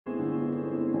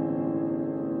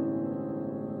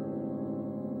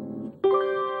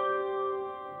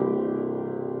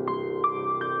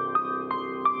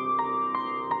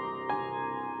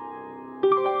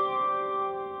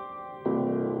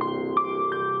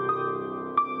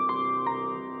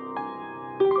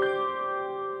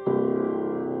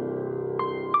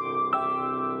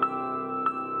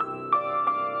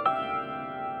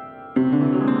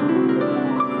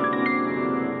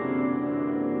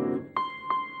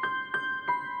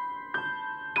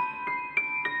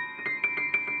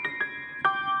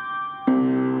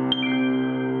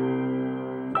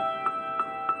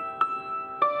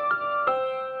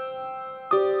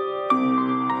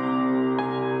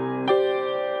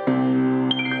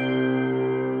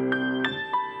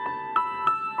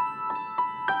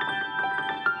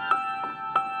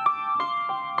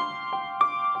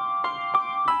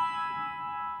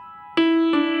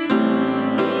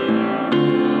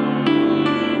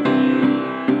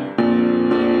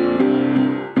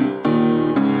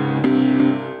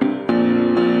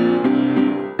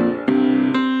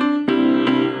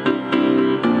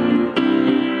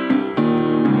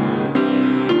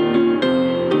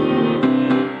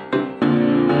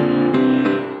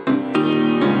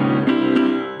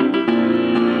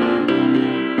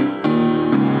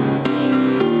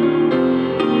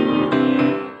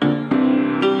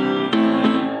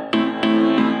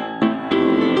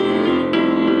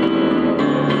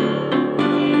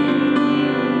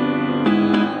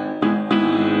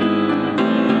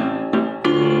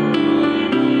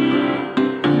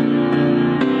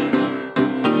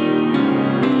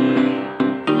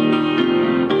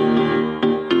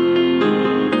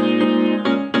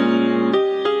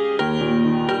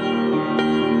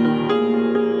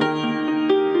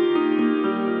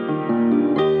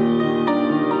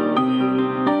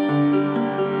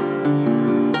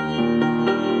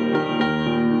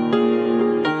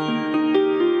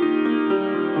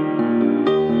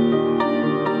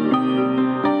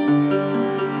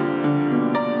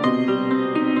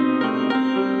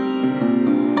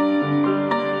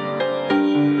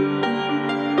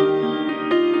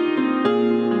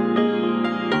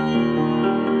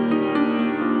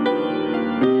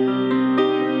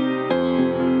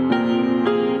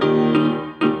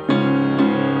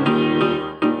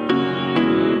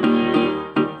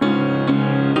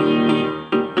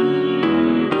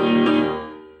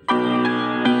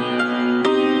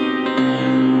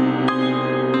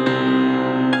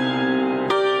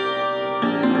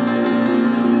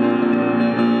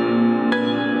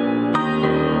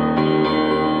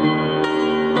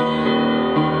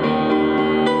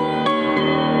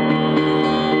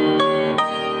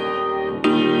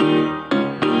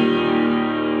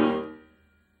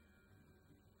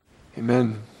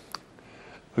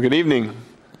evening.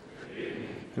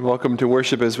 And welcome to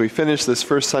worship as we finish this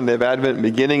first Sunday of Advent,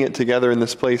 beginning it together in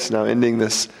this place, now ending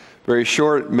this very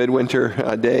short midwinter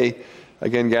day,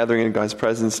 again gathering in God's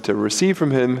presence to receive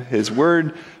from Him His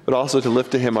Word, but also to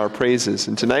lift to Him our praises.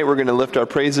 And tonight we're going to lift our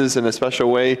praises in a special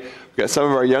way. We've got some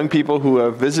of our young people who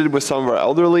have visited with some of our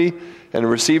elderly and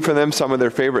received from them some of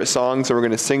their favorite songs, and we're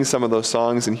going to sing some of those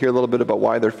songs and hear a little bit about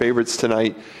why they're favorites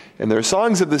tonight. And they're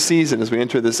songs of the season as we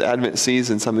enter this Advent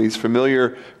season. Some of these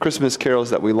familiar Christmas carols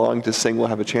that we long to sing, we'll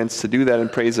have a chance to do that in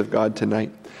praise of God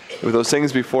tonight. And with those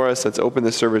things before us, let's open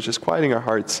the service, just quieting our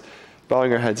hearts,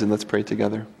 bowing our heads, and let's pray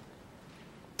together.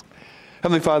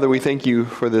 Heavenly Father, we thank you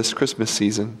for this Christmas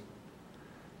season.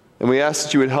 And we ask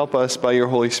that you would help us by your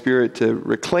Holy Spirit to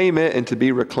reclaim it and to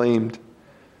be reclaimed.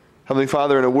 Heavenly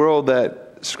Father, in a world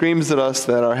that screams at us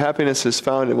that our happiness is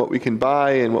found in what we can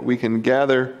buy and what we can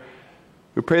gather,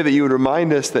 we pray that you would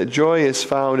remind us that joy is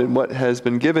found in what has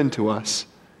been given to us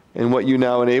and what you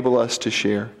now enable us to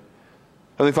share.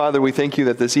 Heavenly Father, we thank you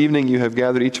that this evening you have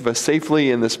gathered each of us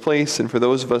safely in this place, and for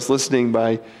those of us listening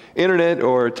by internet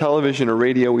or television or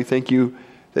radio, we thank you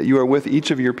that you are with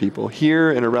each of your people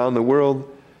here and around the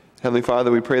world. Heavenly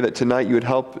Father, we pray that tonight you would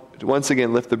help to once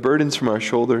again lift the burdens from our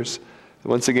shoulders, that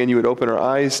once again you would open our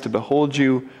eyes to behold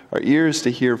you, our ears to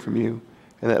hear from you,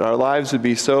 and that our lives would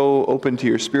be so open to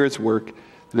your Spirit's work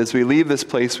that as we leave this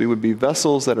place, we would be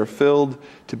vessels that are filled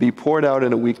to be poured out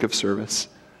in a week of service.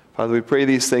 Father, we pray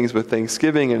these things with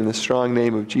thanksgiving and in the strong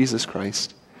name of Jesus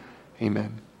Christ.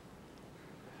 Amen.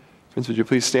 Friends, would you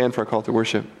please stand for our call to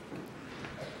worship?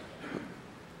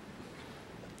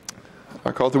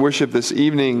 Our call to worship this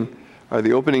evening are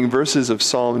the opening verses of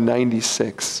Psalm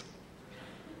 96.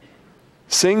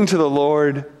 Sing to the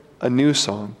Lord a new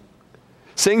song.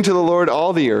 Sing to the Lord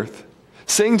all the earth.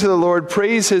 Sing to the Lord,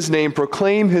 praise His name,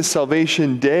 proclaim His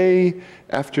salvation day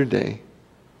after day.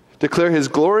 Declare His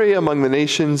glory among the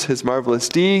nations, His marvelous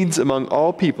deeds among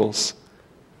all peoples.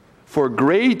 For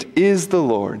great is the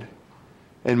Lord,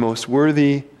 and most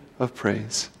worthy of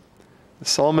praise. The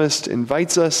psalmist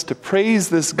invites us to praise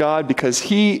this God because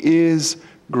He is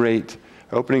great.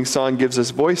 Our opening song gives us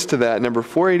voice to that, number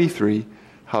 483,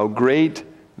 How Great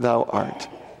Thou Art.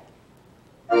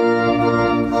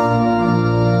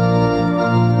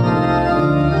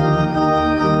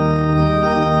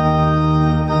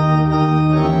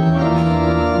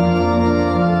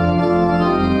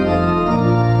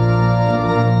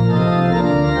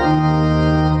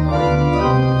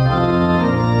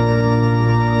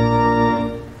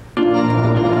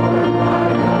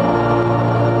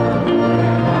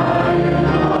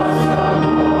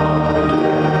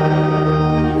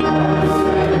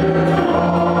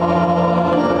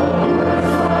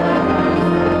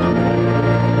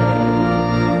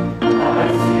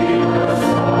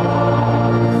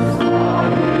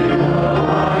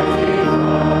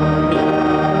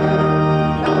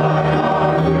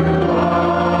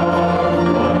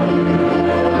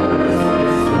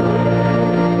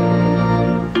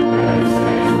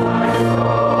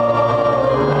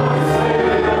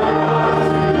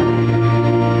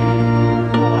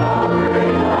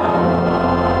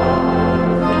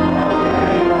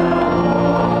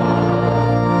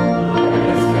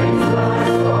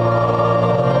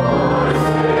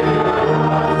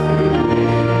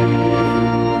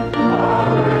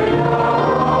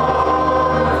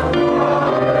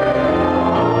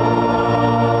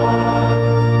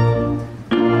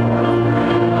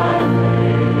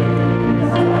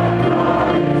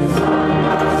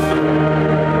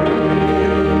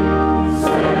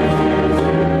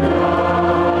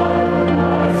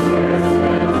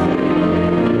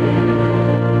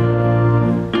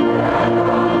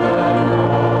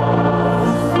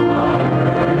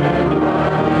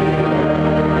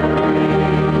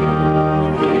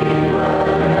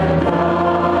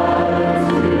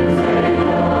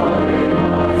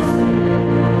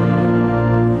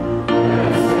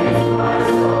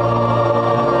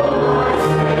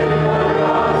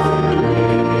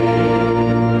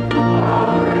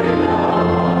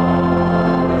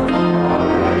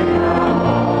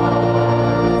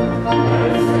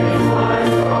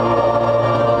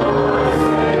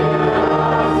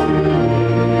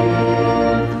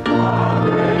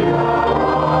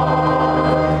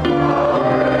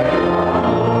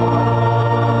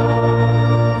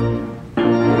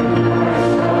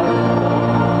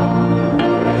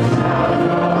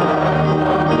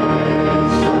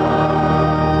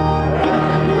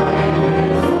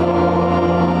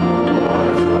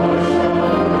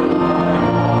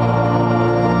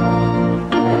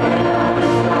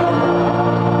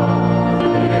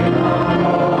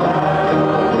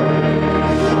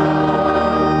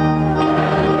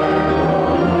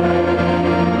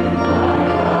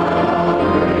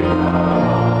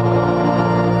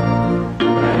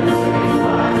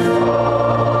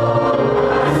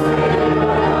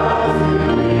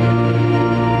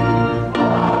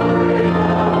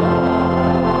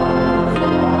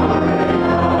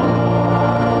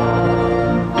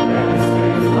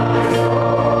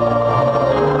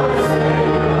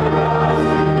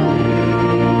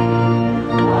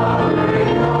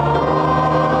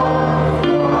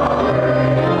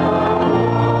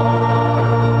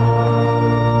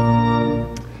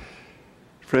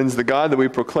 Friends, the God that we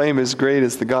proclaim is great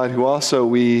is the God who also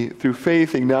we, through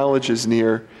faith, acknowledge is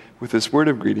near with this word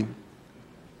of greeting.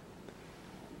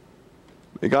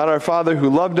 May God our Father, who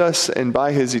loved us and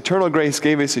by his eternal grace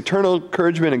gave us eternal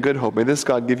encouragement and good hope, may this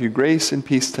God give you grace and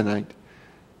peace tonight.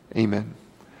 Amen.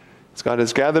 As God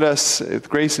has gathered us with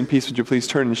grace and peace, would you please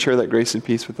turn and share that grace and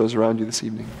peace with those around you this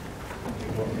evening?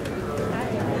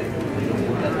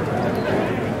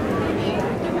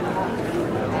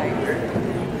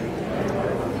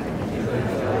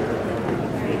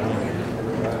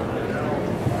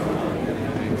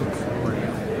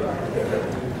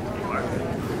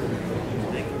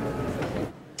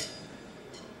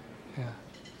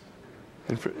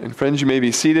 And friends, you may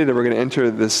be seated, and we're going to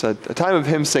enter this a time of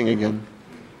hymn sing again.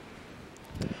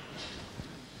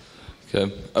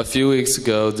 Okay. A few weeks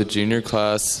ago, the junior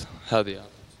class had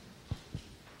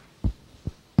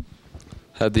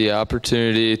the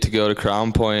opportunity to go to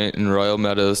Crown Point and Royal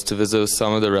Meadows to visit with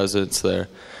some of the residents there.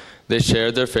 They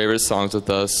shared their favorite songs with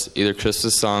us, either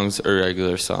Christmas songs or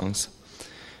regular songs.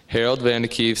 Harold Van de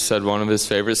Kief said one of his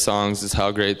favorite songs is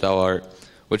How Great Thou Art,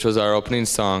 which was our opening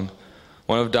song.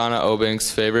 One of Donna Obank's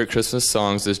favorite Christmas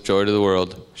songs is Joy to the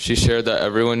World. She shared that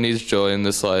everyone needs joy in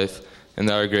this life and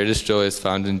that our greatest joy is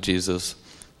found in Jesus.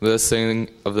 Let us sing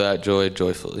of that joy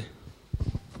joyfully.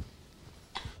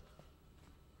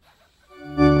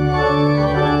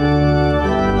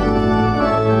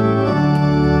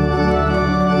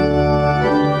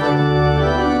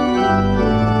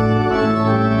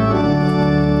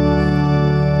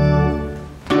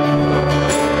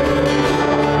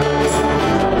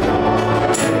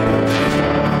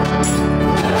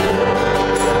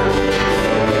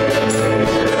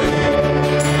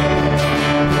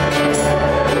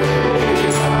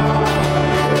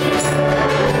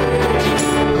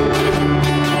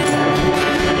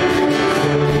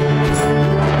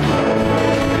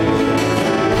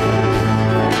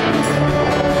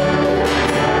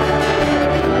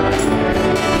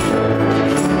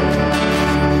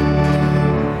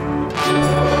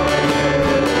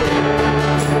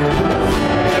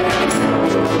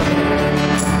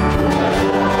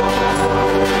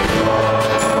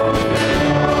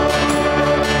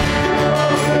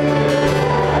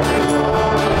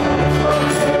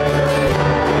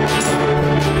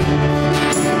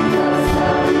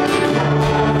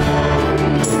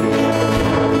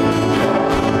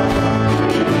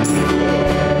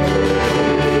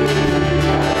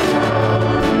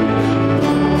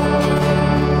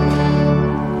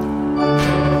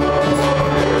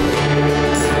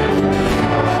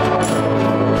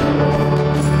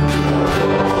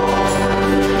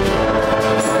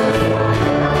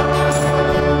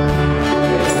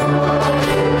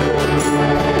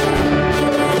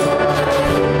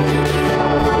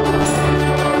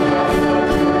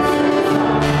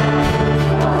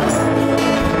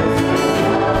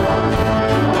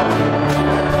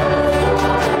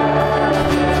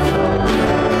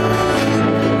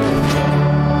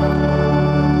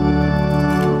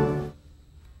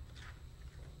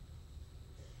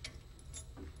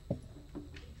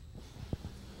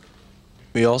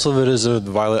 We also visited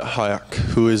Violet Hawk,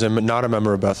 who is not a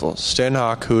member of Bethel. Stan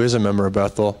Hawk, who is a member of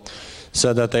Bethel,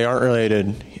 said that they aren't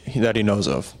related that he knows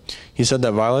of. He said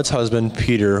that Violet's husband,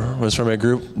 Peter, was from a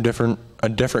different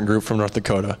group from North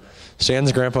Dakota.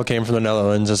 Stan's grandpa came from the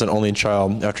Netherlands as an only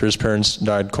child after his parents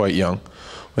died quite young,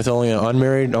 with only an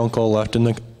unmarried uncle left in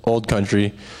the old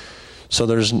country, so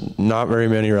there's not very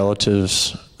many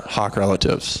relatives, Hawk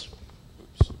relatives.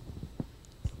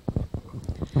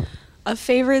 A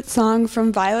favorite song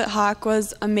from Violet Hawk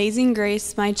was Amazing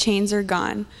Grace, My Chains Are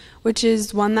Gone, which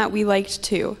is one that we liked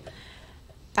too.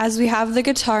 As we have the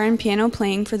guitar and piano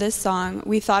playing for this song,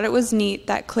 we thought it was neat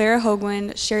that Clara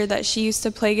Hoagland shared that she used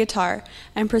to play guitar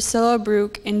and Priscilla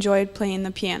Brook enjoyed playing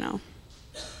the piano.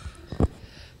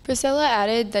 Priscilla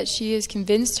added that she is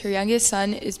convinced her youngest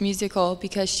son is musical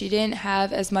because she didn't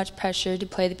have as much pressure to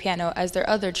play the piano as their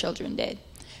other children did.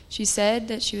 She said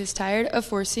that she was tired of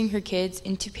forcing her kids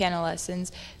into piano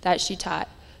lessons that she taught.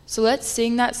 So let's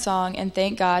sing that song and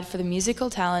thank God for the musical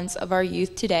talents of our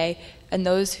youth today and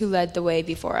those who led the way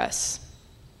before us.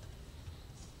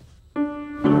 Thank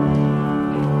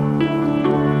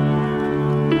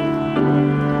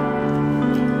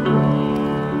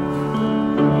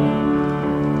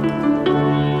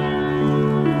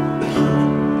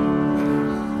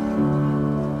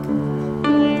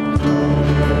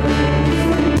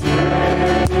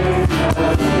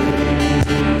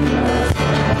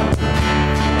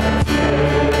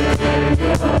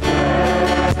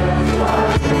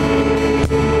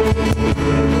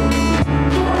you.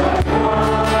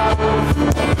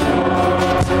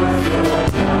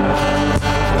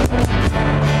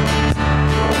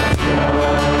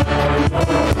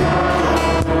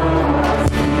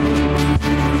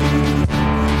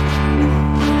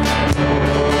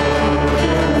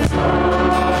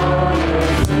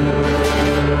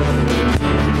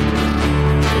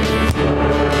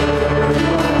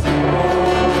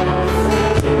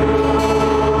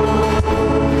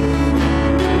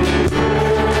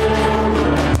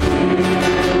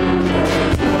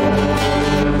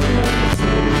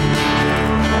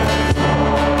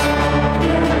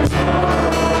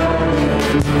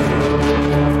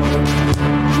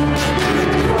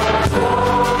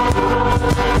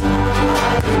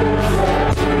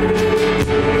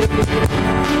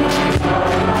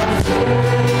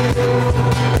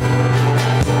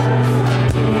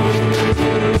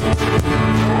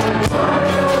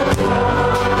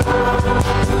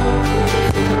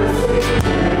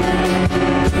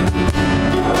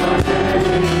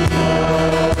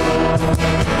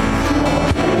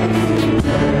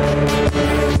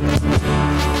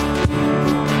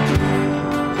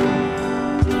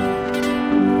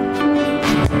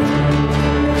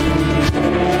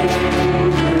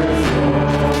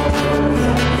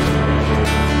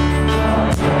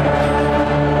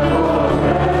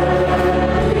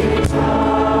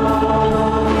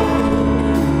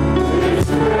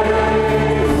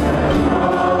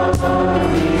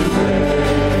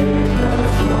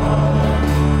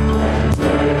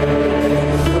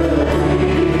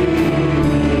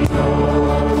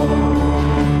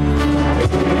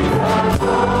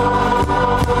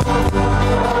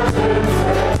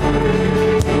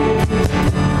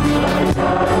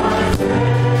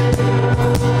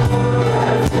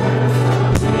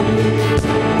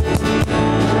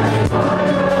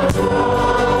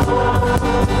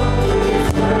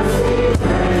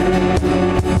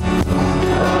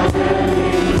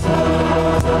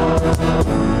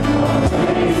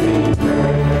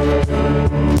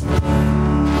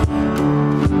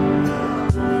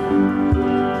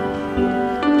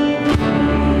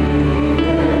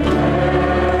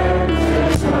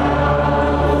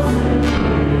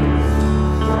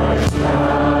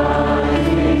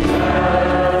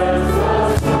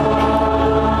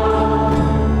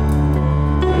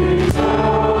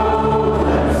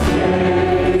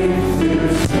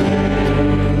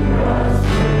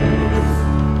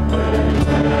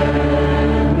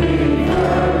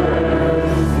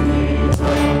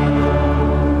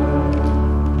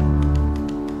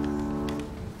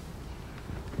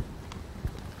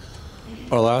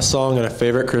 last song and a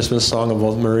favorite Christmas song of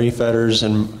both Marie Fetters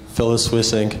and Phyllis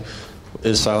Wissink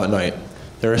is Silent Night.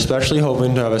 They're especially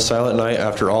hoping to have a silent night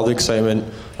after all the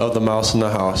excitement of the mouse in the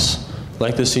house,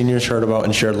 like the seniors heard about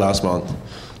and shared last month.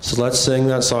 So let's sing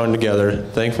that song together,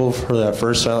 thankful for that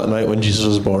first silent night when Jesus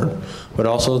was born, but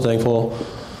also thankful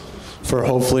for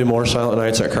hopefully more silent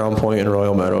nights at Crown Point and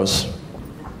Royal Meadows.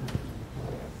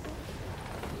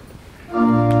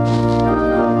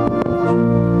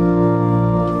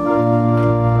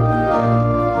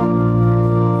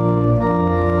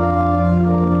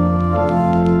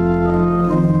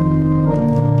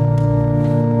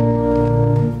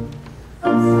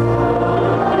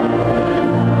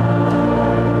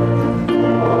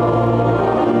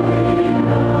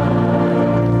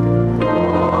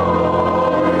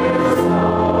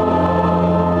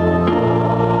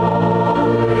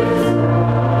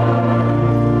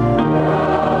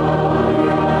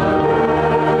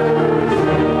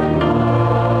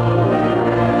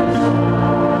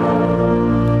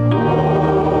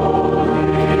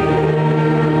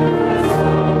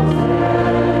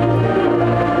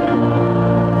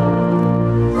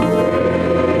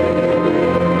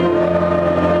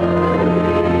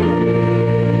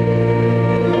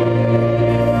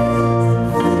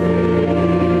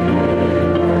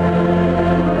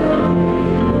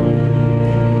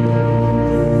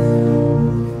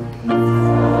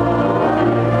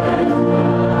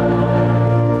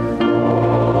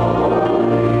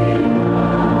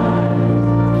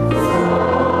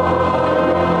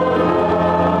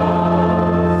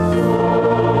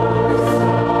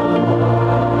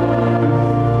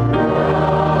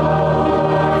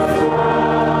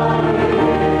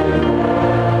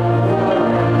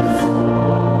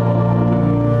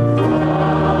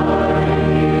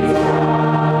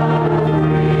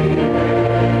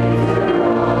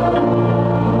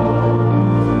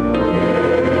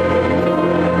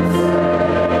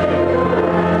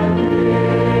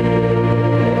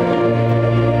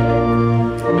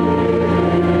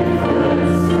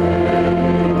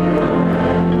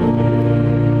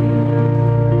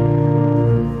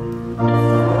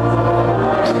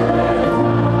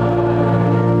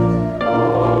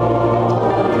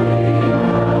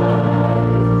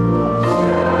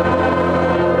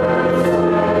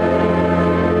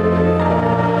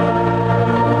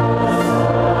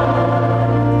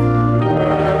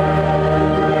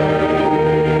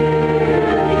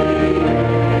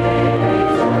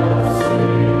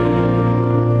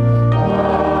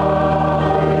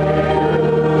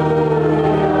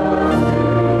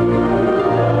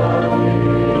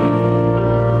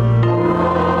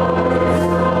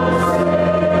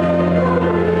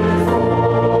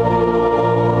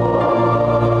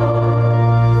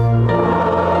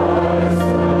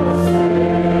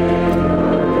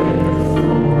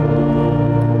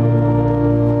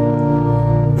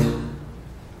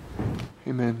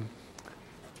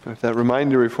 That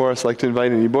reminder before us, I'd like to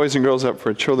invite any boys and girls up for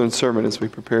a children's sermon as we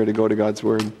prepare to go to God's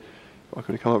Word.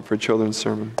 Welcome to come up for a children's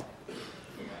sermon.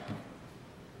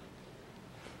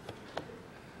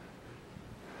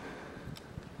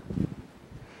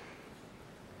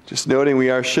 Just noting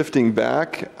we are shifting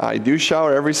back. I do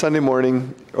shower every Sunday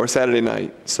morning or Saturday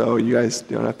night, so you guys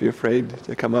don't have to be afraid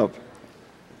to come up.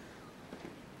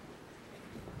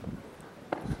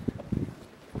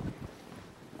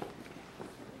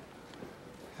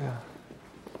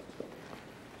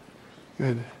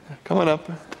 Good. Come on up.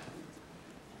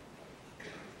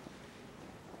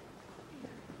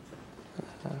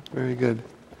 Very good.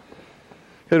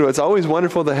 Good. Well, it's always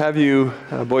wonderful to have you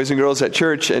boys and girls at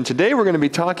church. And today we're going to be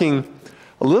talking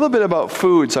a little bit about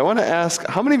food. So I want to ask,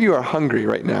 how many of you are hungry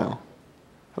right now?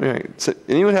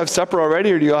 Anyone have supper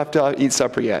already, or do you have to eat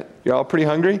supper yet? You're all pretty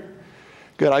hungry?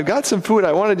 Good. I've got some food.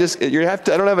 I want to just, I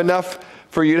don't have enough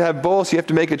for you to have both, so you have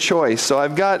to make a choice. So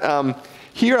I've got,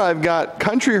 here I've got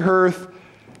Country Hearth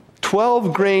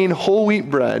 12-grain whole wheat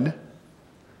bread,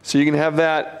 so you can have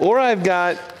that, or I've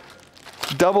got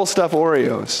double stuffed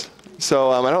Oreos.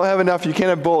 So I don't have enough. You can't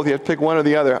have both. You have to pick one or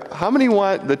the other. How many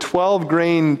want the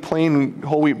 12-grain plain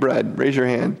whole wheat bread? Raise your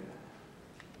hand.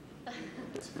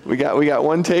 We got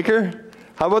one taker.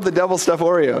 How about the double stuffed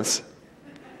Oreos?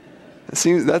 It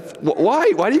seems that's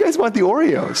why. Why do you guys want the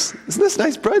Oreos? Isn't this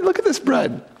nice bread? Look at this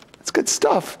bread. It's good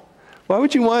stuff. Why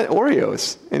would you want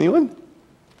Oreos? Anyone?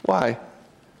 Why?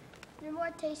 They're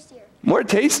more tastier. More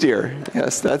tastier.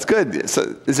 Yes, that's good.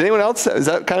 So, is anyone else? Is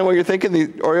that kind of what you're thinking? The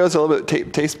Oreos a little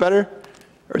bit taste better,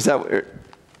 or is that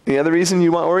any other reason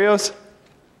you want Oreos?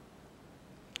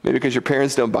 Maybe because your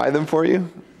parents don't buy them for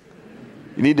you.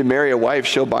 You need to marry a wife;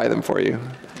 she'll buy them for you.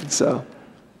 So,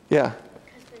 yeah.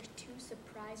 Because there's two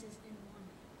surprises in one.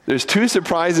 There's 2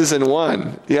 surprises in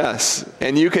one, yes.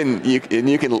 And you can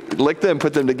lick them,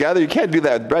 put them together. You can't do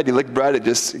that with bread. You lick bread, it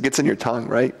just gets in your tongue,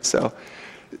 right? So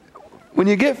when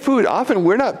you get food, often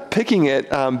we're not picking it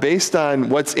based on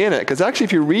what's in it. Because actually,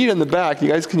 if you read on the back,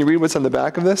 can you read what's on the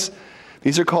back of this?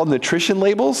 These are called nutrition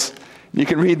labels. You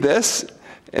can read this,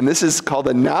 and this is called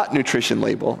a not nutrition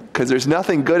label, because there's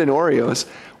nothing good in Oreos.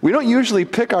 We don't usually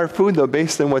pick our food, though,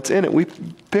 based on what's in it. We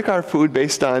pick our food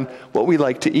based on what we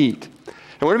like to eat.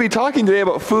 And we're going to be talking today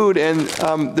about food, and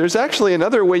there's actually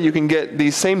another way you can get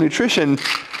the same nutrition.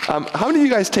 How many of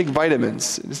you guys take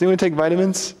vitamins? Does anyone take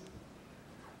vitamins?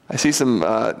 I see some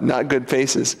not good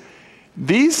faces.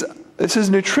 This is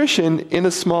nutrition in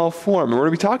a small form. And we're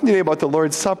going to be talking today about the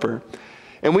Lord's Supper.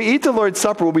 And we eat the Lord's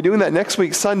Supper. We'll be doing that next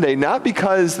week Sunday, not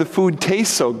because the food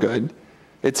tastes so good.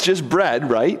 It's just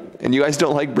bread, right? And you guys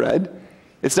don't like bread.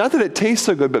 It's not that it tastes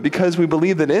so good, but because we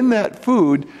believe that in that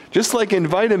food, just like in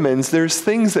vitamins, there's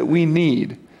things that we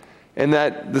need. And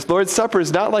that this Lord's Supper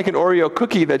is not like an Oreo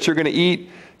cookie that you're going to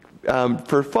eat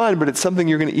for fun, but it's something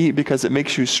you're going to eat because it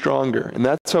makes you stronger. And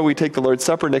that's why we take the Lord's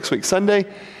Supper next week Sunday.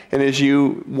 And as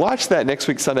you watch that next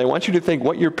week Sunday, I want you to think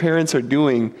what your parents are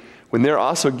doing when they're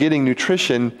also getting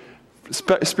nutrition,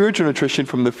 spiritual nutrition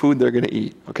from the food they're going to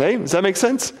eat. Okay? Does that make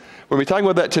sense? We'll be talking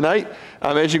about that tonight.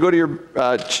 As you go to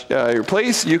your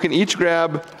place, you can each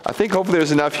grab, I think hopefully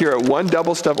there's enough here, 1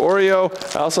 double stuffed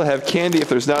Oreo. I also have candy if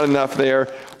there's not enough there.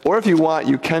 Or if you want,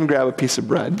 you can grab a piece of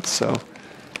bread.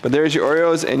 But there's your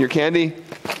Oreos and your candy.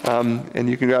 And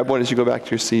you can grab one as you go back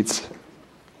to your seats.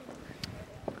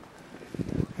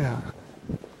 Yeah.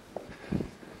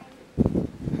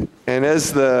 And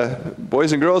as the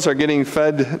boys and girls are getting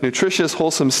fed nutritious,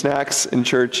 wholesome snacks in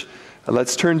church,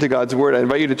 let's turn to God's Word. I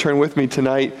invite you to turn with me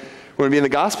tonight. We're going to be in the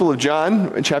Gospel of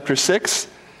John, in chapter 6,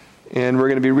 and we're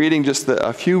going to be reading just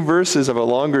a few verses of a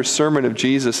longer sermon of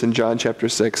Jesus in John chapter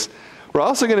 6. We're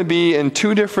also going to be in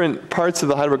 2 different parts of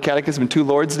the Heidelberg Catechism, 2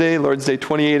 Lord's Day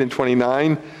 28 and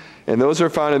 29, and those are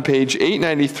found on page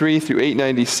 893 through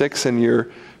 896 in your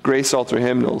Grace Altar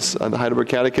hymnals on the Heidelberg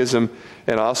Catechism,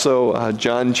 and also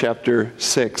John chapter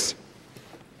 6.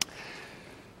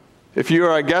 If you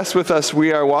are a guest with us,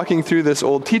 we are walking through this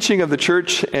old teaching of the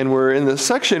church, and we're in the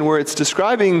section where it's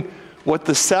describing what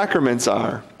the sacraments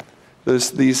are.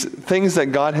 There's these things that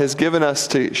God has given us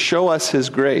to show us His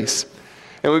grace.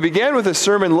 And we began with a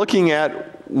sermon looking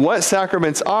at what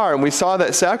sacraments are, and we saw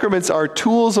that sacraments are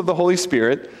tools of the Holy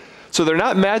Spirit. So they're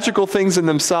not magical things in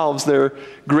themselves. They're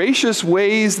gracious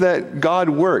ways that God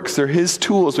works. They're His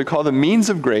tools. We call them means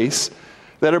of grace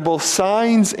that are both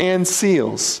signs and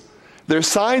seals. They're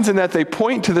signs in that they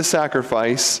point to the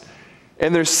sacrifice,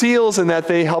 and they're seals in that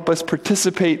they help us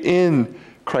participate in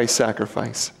Christ's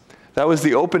sacrifice. That was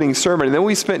the opening sermon. And then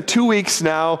we spent 2 weeks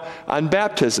now on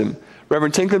baptism.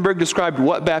 Reverend Tinklenberg described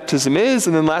what baptism is,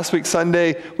 and then last week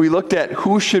Sunday we looked at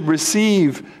who should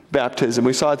receive baptism.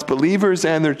 We saw it's believers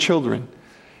and their children.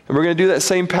 And we're going to do that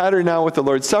same pattern now with the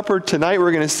Lord's Supper. Tonight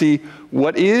we're going to see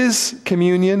what is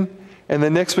communion, and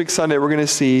then next week Sunday we're going to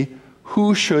see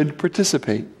who should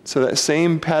participate. So that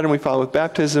same pattern we follow with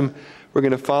baptism, we're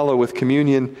going to follow with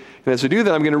communion. And as we do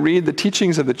that, I'm going to read the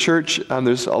teachings of the church.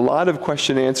 There's a lot of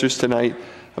question and answers tonight.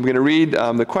 I'm going to read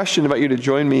the question, invite you to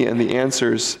join me, and the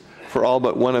answers for all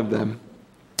but one of them.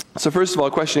 So first of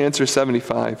all, question and answer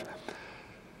 75.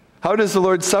 How does the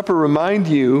Lord's Supper remind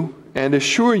you and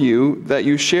assure you that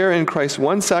you share in Christ's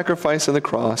one sacrifice on the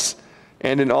cross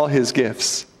and in all His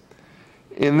gifts?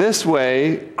 In this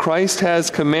way, Christ has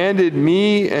commanded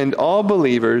me and all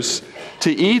believers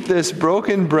to eat this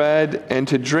broken bread and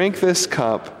to drink this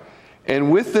cup.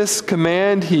 And with this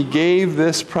command, He gave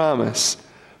this promise.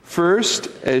 First,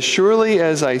 as surely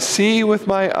as I see with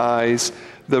my eyes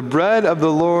the bread of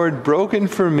the Lord broken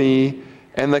for me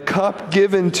and the cup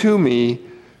given to me,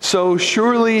 so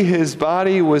surely His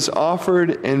body was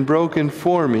offered and broken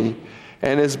for me,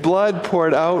 and His blood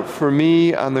poured out for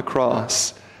me on the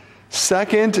cross.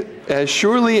 Second, as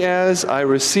surely as I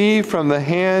receive from the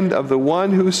hand of the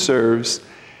one who serves,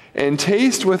 and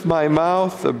taste with my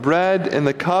mouth the bread and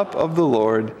the cup of the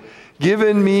Lord,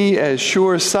 given me as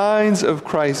sure signs of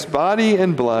Christ's body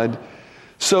and blood,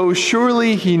 so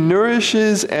surely He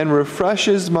nourishes and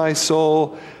refreshes my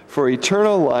soul for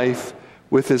eternal life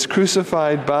with His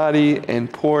crucified body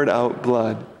and poured out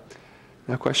blood.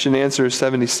 Now question and answer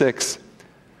 76.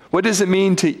 What does it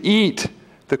mean to eat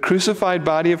the crucified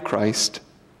body of Christ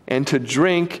and to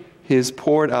drink His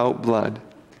poured out blood?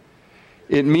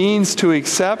 It means to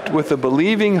accept with a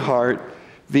believing heart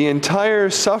the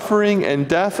entire suffering and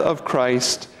death of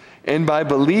Christ, and by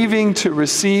believing to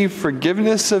receive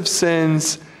forgiveness of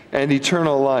sins and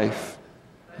eternal life.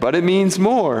 But it means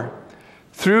more.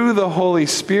 through the Holy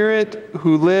Spirit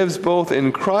who lives both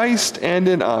in Christ and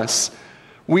in us,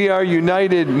 we are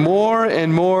united more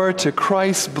and more to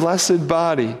Christ's blessed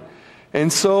body.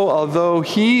 And so, although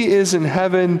he is in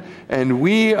heaven and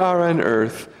we are on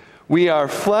earth, we are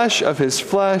flesh of his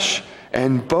flesh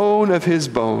and bone of his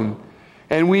bone.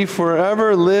 And we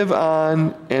forever live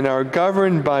on and are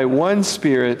governed by one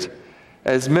Spirit,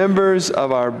 as members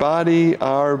of our body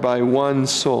are by one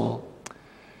soul.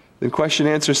 Then question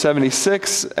answer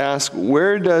 76 asks,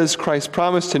 where does Christ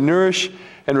promise to nourish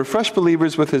and refresh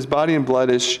believers with his body and blood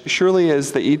as surely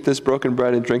as they eat this broken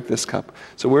bread and drink this cup?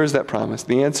 So where is that promise?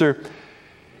 The answer,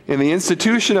 in the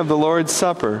institution of the Lord's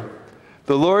Supper,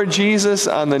 the Lord Jesus,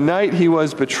 on the night he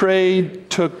was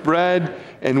betrayed, took bread,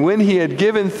 and when he had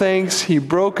given thanks, he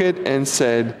broke it and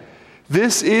said,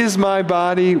 "This is my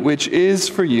body, which is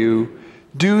for you.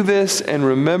 Do this in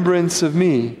remembrance of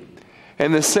me."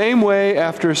 In the same way,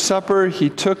 after supper, he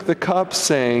took the cup,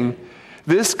 saying,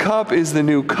 "This cup is the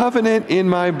new covenant in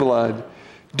my blood.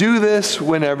 Do this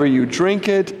whenever you drink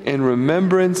it in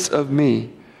remembrance of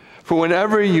me. For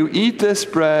whenever you eat this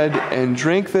bread and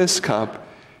drink this cup,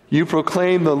 you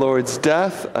proclaim the Lord's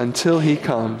death until he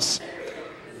comes."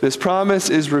 This promise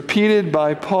is repeated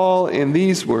by Paul in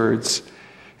these words,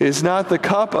 "Is not the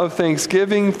cup of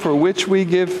thanksgiving for which we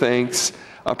give thanks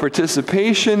a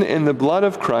participation in the blood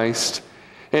of Christ?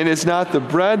 And is not the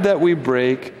bread that we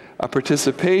break a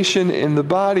participation in the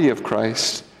body of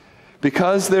Christ?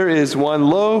 Because there is one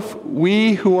loaf,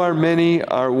 we who are many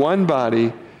are one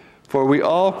body, for we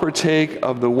all partake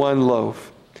of the one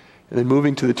loaf." And then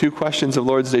moving to the two questions of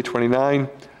Lord's Day 29,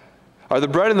 are the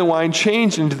bread and the wine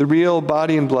changed into the real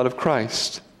body and blood of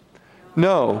Christ?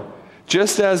 No.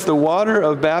 Just as the water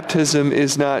of baptism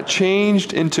is not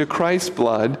changed into Christ's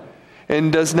blood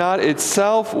and does not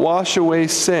itself wash away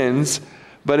sins,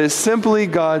 but is simply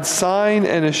God's sign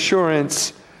and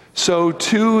assurance, so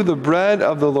too the bread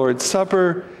of the Lord's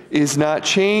Supper is not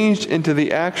changed into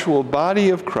the actual body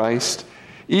of Christ,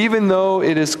 even though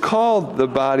it is called the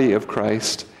body of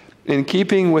Christ, in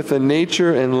keeping with the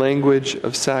nature and language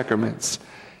of sacraments.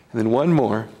 And then one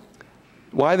more.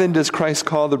 Why then does Christ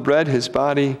call the bread his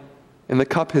body and the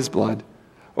cup his blood,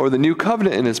 or the new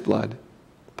covenant in his blood?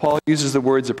 Paul uses the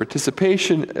words of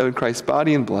participation in Christ's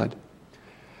body and blood.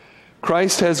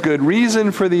 Christ has good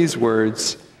reason for these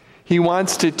words. He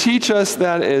wants to teach us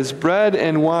that as bread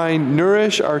and wine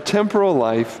nourish our temporal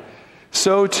life,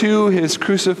 so too his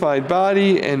crucified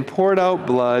body and poured out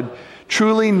blood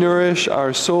truly nourish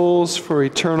our souls for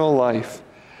eternal life.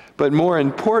 But more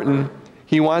important,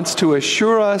 he wants to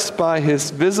assure us by his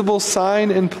visible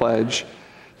sign and pledge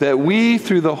that we,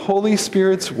 through the Holy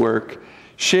Spirit's work,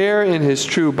 share in his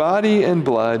true body and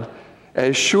blood,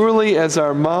 as surely as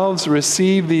our mouths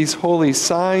receive these holy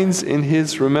signs in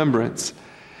his remembrance,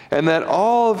 and that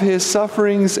all of his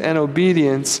sufferings and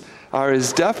obedience are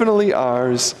as definitely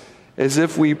ours as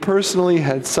if we personally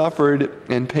had suffered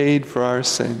and paid for our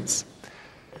sins.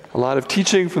 A lot of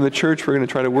teaching from the church we're going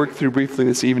to try to work through briefly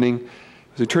this evening.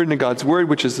 As we turn to God's Word,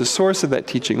 which is the source of that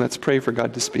teaching, let's pray for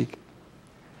God to speak.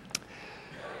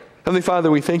 Heavenly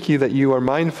Father, we thank you that you are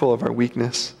mindful of our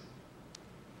weakness.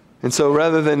 And so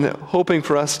rather than hoping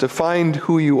for us to find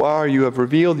who you are, you have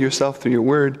revealed yourself through your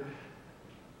word.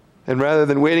 And rather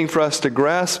than waiting for us to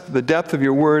grasp the depth of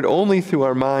your word only through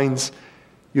our minds,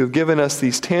 you have given us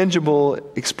these tangible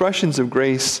expressions of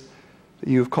grace that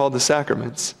you have called the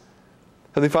sacraments.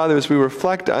 Heavenly Father, as we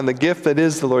reflect on the gift that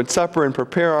is the Lord's Supper and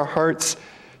prepare our hearts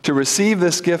to receive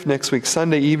this gift next week,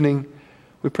 Sunday evening,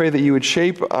 we pray that you would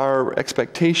shape our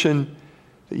expectation,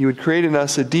 that you would create in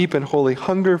us a deep and holy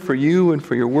hunger for you and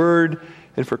for your word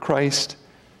and for Christ.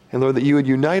 And Lord, that you would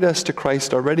unite us to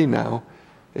Christ already now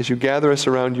as you gather us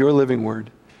around your living word.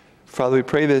 Father, we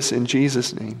pray this in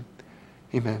Jesus' name.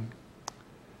 Amen.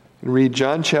 And read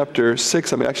John chapter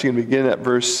 6. I'm actually going to begin at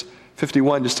verse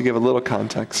 51 just to give a little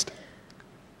context.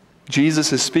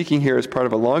 Jesus is speaking here as part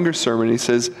of a longer sermon. He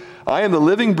says, "I am the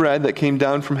living bread that came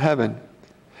down from heaven.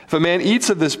 If a man eats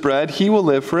of this bread, he will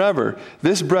live forever.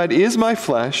 This bread is my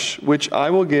flesh, which I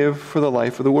will give for the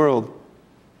life of the world."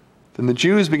 Then the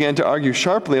Jews began to argue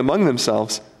sharply among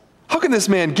themselves, "How can this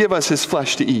man give us his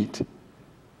flesh to eat?"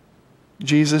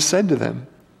 Jesus said to them,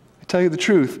 "I tell you the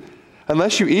truth,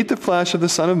 unless you eat the flesh of the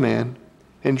Son of Man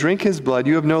and drink his blood,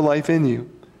 you have no life in you.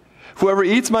 Whoever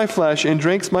eats my flesh and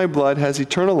drinks my blood has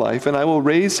eternal life, and I will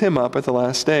raise him up at the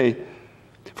last day.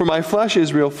 For my flesh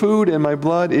is real food, and my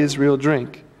blood is real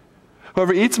drink.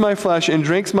 Whoever eats my flesh and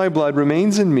drinks my blood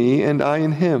remains in me, and I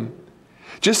in him.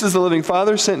 Just as the living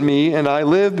Father sent me, and I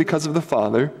live because of the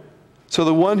Father, so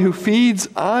the one who feeds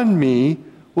on me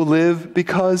will live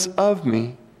because of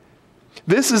me.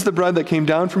 This is the bread that came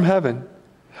down from heaven.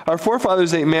 Our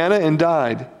forefathers ate manna and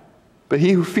died, but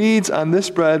he who feeds on this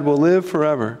bread will live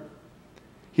forever."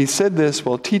 He said this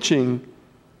while teaching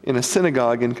in a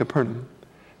synagogue in Capernaum.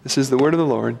 This is the word of the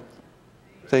Lord.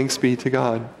 Thanks be to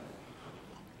God.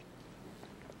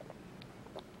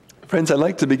 Friends, I'd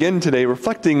like to begin today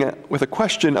reflecting with a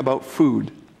question about food.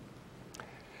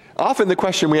 Often the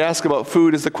question we ask about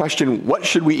food is the question, what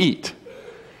should we eat?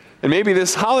 And maybe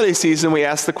this holiday season we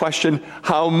ask the question,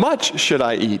 how much should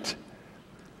I eat?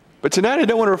 But tonight I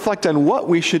don't want to reflect on what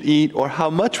we should eat or how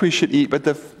much we should eat, but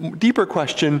the deeper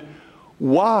question,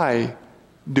 why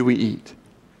do we eat?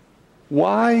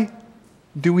 Why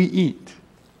do we eat?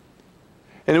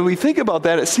 And when we think about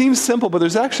that, it seems simple, but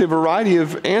there's actually a variety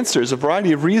of answers, a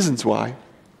variety of reasons why.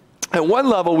 At one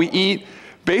level, we eat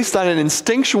based on an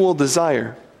instinctual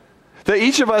desire, that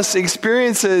each of us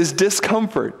experiences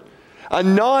discomfort, a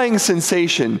gnawing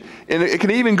sensation, and it can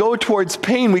even go towards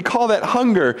pain. We call that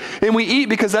hunger. And we eat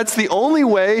because that's the only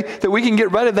way that we can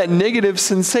get rid of that negative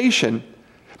sensation.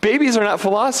 Babies are not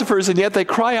philosophers, and yet they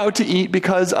cry out to eat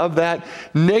because of that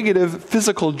negative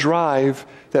physical drive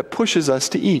that pushes us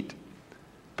to eat.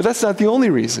 But that's not the only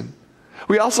reason.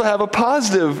 We also have a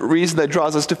positive reason that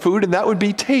draws us to food, and that would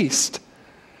be taste.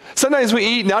 Sometimes we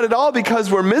eat not at all because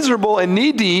we're miserable and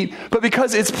need to eat, but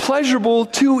because it's pleasurable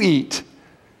to eat.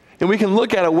 And we can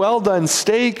look at a well-done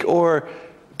steak or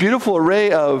beautiful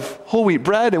array of whole wheat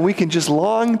bread, and we can just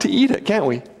long to eat it, can't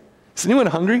we? Is anyone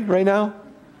hungry right now?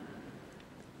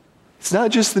 It's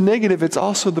not just the negative, it's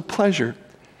also the pleasure.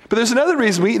 But there's another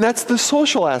reason we eat, and that's the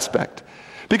social aspect.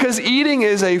 Because eating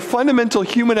is a fundamental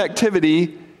human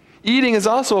activity, eating is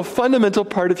also a fundamental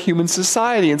part of human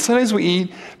society. And sometimes we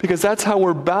eat because that's how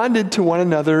we're bonded to one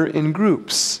another in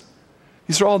groups.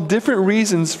 These are all different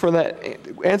reasons for that,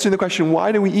 answering the question,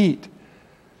 why do we eat?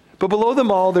 But below them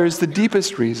all, there's the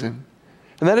deepest reason.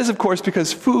 And that is, of course,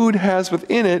 because food has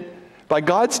within it, by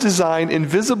God's design,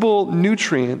 invisible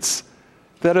nutrients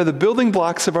that are the building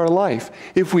blocks of our life.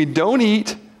 If we don't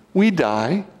eat, we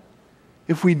die.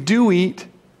 If we do eat,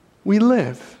 we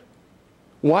live.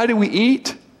 Why do we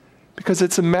eat? Because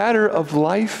it's a matter of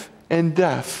life and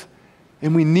death,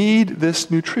 and we need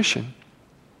this nutrition.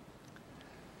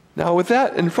 Now, with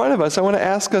that in front of us, I want to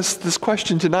ask us this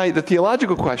question tonight, the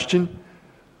theological question,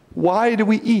 why do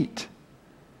we eat?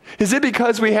 Is it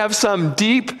because we have some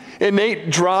deep,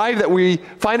 innate drive that we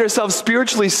find ourselves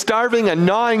spiritually starving, a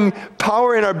gnawing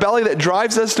power in our belly that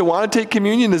drives us to want to take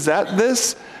communion? Is that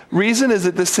this reason? Is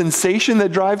it the sensation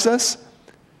that drives us?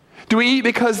 Do we eat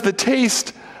because the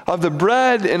taste of the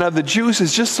bread and of the juice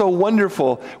is just so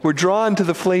wonderful, we're drawn to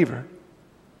the flavor?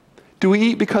 Do we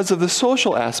eat because of the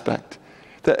social aspect,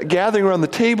 that gathering around the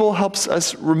table helps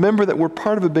us remember that we're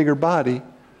part of a bigger body?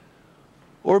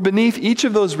 Or beneath each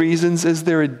of those reasons, is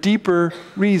there a deeper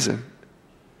reason?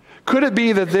 Could it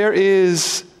be that there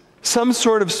is some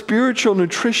sort of spiritual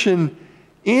nutrition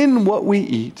in what we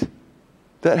eat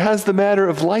that has the matter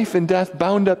of life and death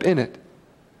bound up in it?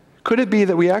 Could it be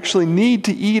that we actually need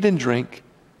to eat and drink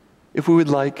if we would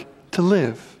like to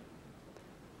live?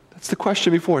 That's the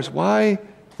question before us. Why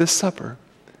this supper?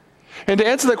 And to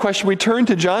answer that question, we turn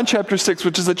to John chapter 6,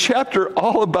 which is a chapter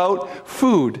all about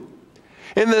food.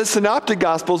 In the Synoptic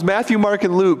Gospels, Matthew, Mark,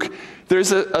 and Luke,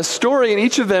 there's a story in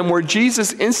each of them where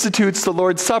Jesus institutes the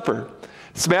Lord's Supper.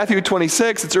 It's Matthew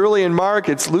 26, it's early in Mark,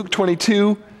 it's Luke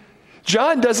 22.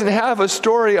 John doesn't have a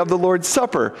story of the Lord's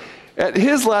Supper. At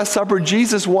his Last Supper,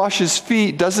 Jesus washes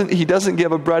feet, he doesn't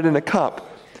give a bread and a cup.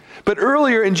 But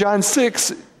earlier in John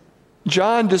 6,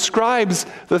 John describes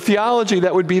the theology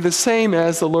that would be the same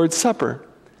as the Lord's Supper.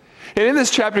 And in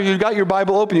this chapter, if you've got your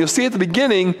Bible open, you'll see at the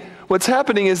beginning, what's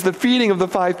happening is the feeding of the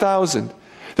 5,000.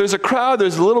 There's a crowd,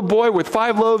 there's a little boy with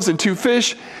 5 loaves and 2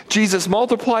 fish. Jesus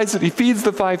multiplies it, he feeds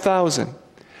the 5,000.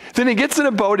 Then he gets in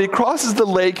a boat, he crosses the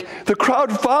lake, the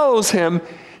crowd follows him,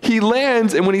 he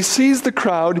lands, and when he sees the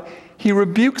crowd, he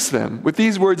rebukes them with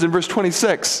these words in verse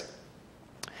 26.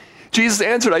 Jesus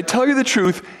answered, "I tell you the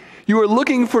truth, you are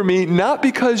looking for me not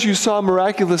because you saw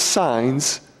miraculous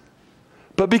signs,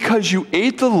 but because you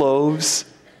ate the loaves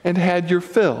and had your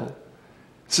fill."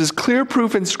 This is clear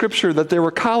proof in Scripture that there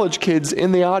were college kids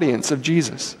in the audience of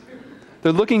Jesus.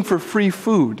 They're looking for free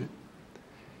food.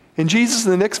 And Jesus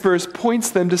in the next verse points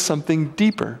them to something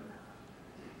deeper.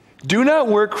 "Do not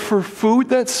work for food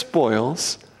that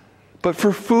spoils, but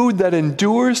for food that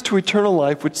endures to eternal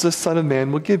life, which the Son of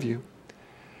Man will give you."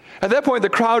 At that point, the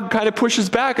crowd kind of pushes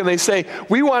back and they say,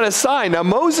 "We want a sign." Now,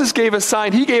 Moses gave a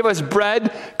sign. He gave us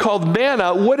bread called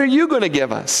manna. What are you going to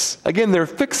give us? Again, they're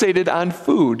fixated on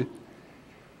food.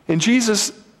 And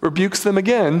Jesus rebukes them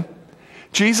again.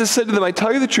 Jesus said to them, I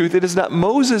tell you the truth, it is not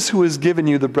Moses who has given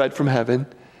you the bread from heaven,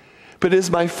 but it is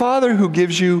my Father who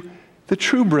gives you the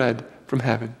true bread from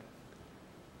heaven.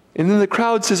 And then the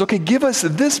crowd says, okay, give us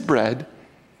this bread.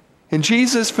 And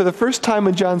Jesus, for the first time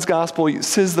in John's gospel,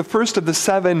 says the first of the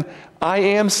 7 I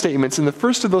am statements. And the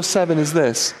first of those 7 is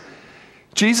this.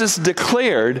 Jesus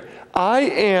declared, I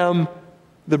am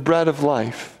the bread of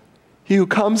life. He who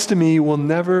comes to me will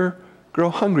never grow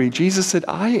hungry. Jesus said,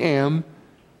 I am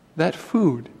that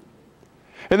food.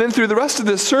 And then through the rest of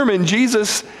this sermon,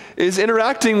 Jesus is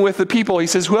interacting with the people. He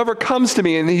says, whoever comes to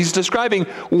me, and he's describing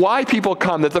why people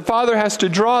come, that the Father has to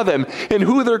draw them, and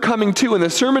who they're coming to. And the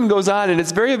sermon goes on, and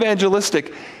it's very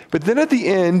evangelistic. But then at the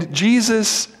end,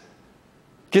 Jesus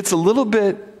gets a little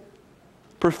bit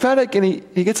prophetic, and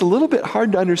he gets a little bit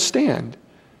hard to understand.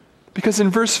 Because in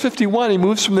verse 51, he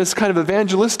moves from this kind of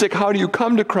evangelistic, how do you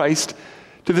come to Christ,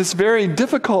 to this very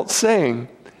difficult saying,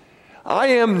 I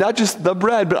am not just the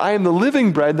bread, but I am the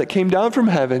living bread that came down from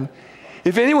heaven.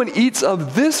 If anyone eats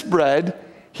of this bread,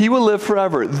 he will live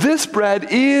forever. This bread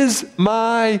is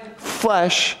my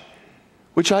flesh,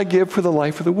 which I give for the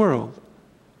life of the world.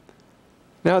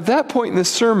 Now at that point in the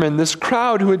sermon, this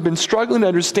crowd who had been struggling to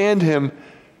understand him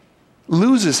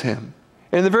loses him.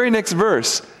 And in the very next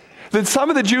verse, then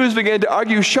some of the Jews began to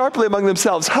argue sharply among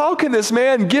themselves, how can this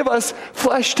man give us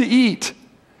flesh to eat?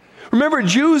 Remember,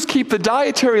 Jews keep the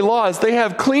dietary laws. They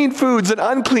have clean foods and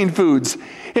unclean foods.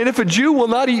 And if a Jew will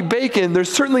not eat bacon, they're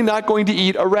certainly not going to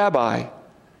eat a rabbi.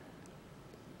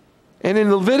 And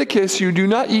in Leviticus, you do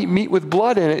not eat meat with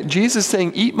blood in it. Jesus is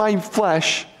saying, eat my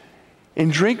flesh and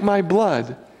drink my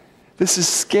blood. This is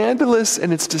scandalous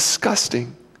and it's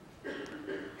disgusting.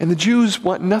 And the Jews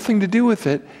want nothing to do with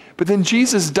it. But then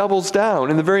Jesus doubles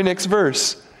down in the very next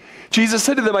verse. Jesus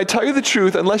said to them, I tell you the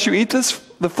truth, unless you eat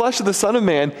the flesh of the Son of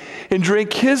Man and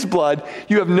drink his blood,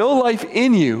 you have no life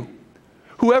in you.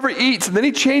 Whoever eats, and then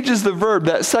he changes the verb.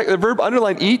 The verb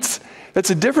underlined eats, that's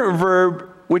a different verb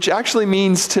which actually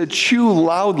means to chew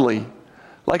loudly,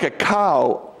 like a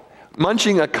cow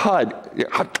munching a cud.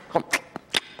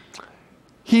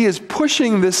 He is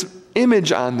pushing this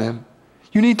image on them.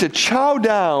 You need to chow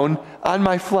down on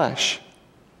my flesh.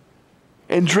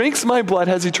 And drinks my blood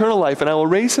has eternal life, and I will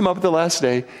raise him up at the last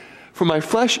day. For my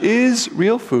flesh is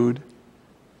real food,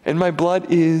 and my blood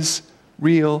is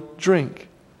real drink.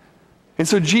 And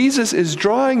so Jesus is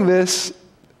drawing this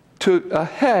to a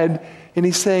head, and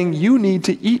he's saying, you need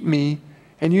to eat me,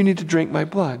 and you need to drink my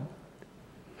blood.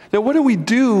 Now, what do we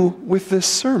do with this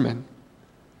sermon?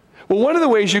 Well, one of the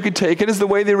ways you could take it is the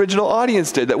way the original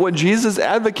audience did, that what Jesus is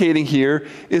advocating here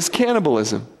is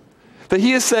cannibalism. That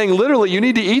he is saying, literally, you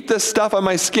need to eat this stuff on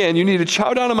my skin, you need to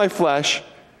chow down on my flesh,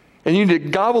 and you need to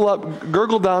gobble up,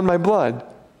 gurgle down my blood.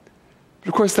 But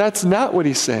of course, that's not what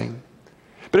he's saying.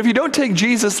 But if you don't take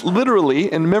Jesus literally,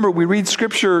 and remember, we read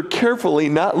Scripture carefully,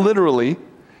 not literally.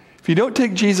 If you don't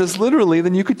take Jesus literally,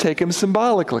 then you could take him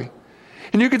symbolically.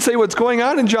 And you could say what's going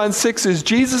on in John 6 is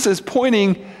Jesus is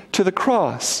pointing to the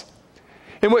cross.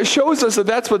 And what shows us that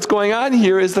that's what's going on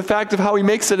here is the fact of how he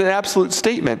makes it an absolute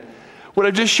statement. What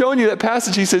I've just shown you, that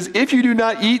passage, he says, if you do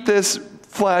not eat this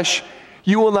flesh,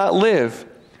 you will not live.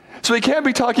 So he can't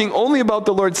be talking only about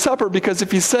the Lord's Supper, because if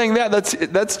he's saying that,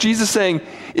 that's Jesus saying,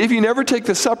 if you never take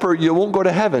the supper, you won't go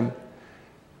to heaven.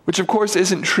 Which of course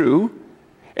isn't true.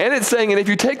 And it's saying, and if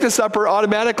you take the supper,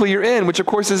 automatically you're in, which of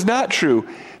course is not true.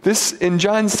 This, in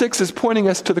John 6, is pointing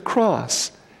us to the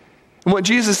cross. And what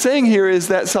Jesus is saying here is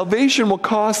that salvation will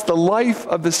cost the life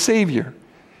of the Savior.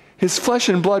 His flesh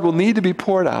and blood will need to be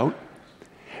poured out.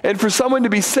 And for someone to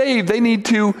be saved, they need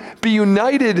to be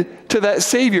united to that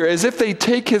Savior, as if they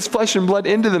take his flesh and blood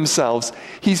into themselves.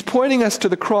 He's pointing us to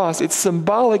the cross. It's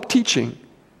symbolic teaching.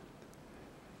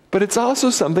 But it's also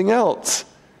something else.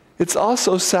 It's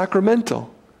also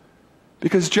sacramental.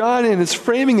 Because John, in his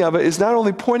framing of it, is not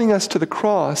only pointing us to the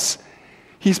cross,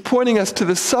 he's pointing us to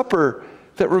the supper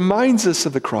that reminds us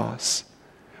of the cross.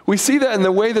 We see that in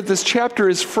the way that this chapter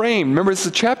is framed. Remember, it's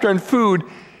a chapter on food.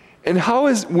 And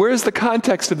where is the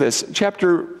context of this?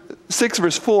 Chapter 6,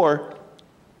 verse 4,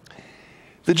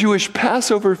 the Jewish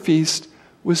Passover feast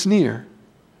was near.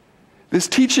 This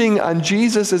teaching on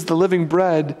Jesus as the living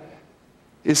bread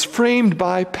is framed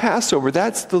by Passover.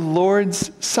 That's the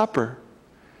Lord's Supper.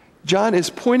 John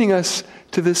is pointing us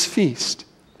to this feast.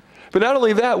 But not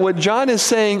only that, what John is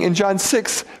saying in John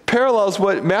 6 parallels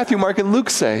what Matthew, Mark, and Luke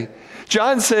say.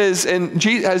 John says, and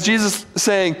has Jesus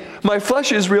saying, my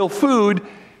flesh is real food.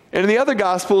 And in the other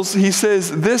Gospels, he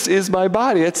says, this is my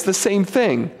body. It's the same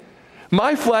thing.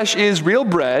 My flesh is real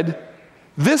bread.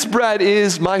 This bread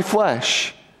is my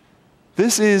flesh.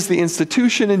 This is the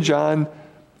institution in John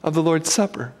of the Lord's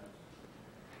Supper.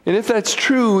 And if that's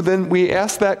true, then we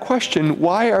ask that question,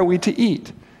 why are we to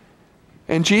eat?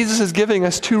 And Jesus is giving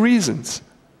us two reasons.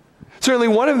 Certainly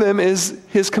one of them is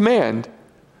his command.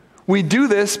 We do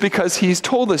this because he's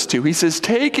told us to. He says,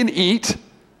 take and eat,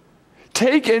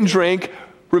 take and drink,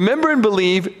 remember and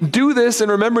believe, do this in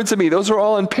remembrance of me. Those are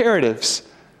all imperatives.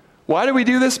 Why do we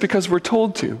do this? Because we're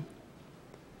told to.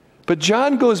 But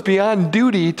John goes beyond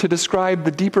duty to describe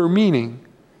the deeper meaning.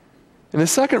 And the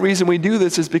second reason we do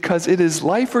this is because it is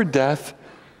life or death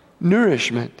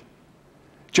nourishment.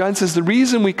 John says the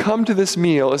reason we come to this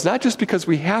meal is not just because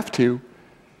we have to,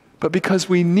 but because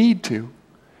we need to.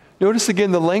 Notice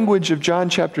again the language of John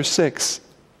chapter 6.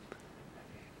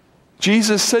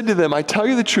 Jesus said to them, I tell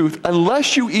you the truth,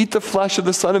 unless you eat the flesh of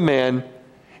the Son of Man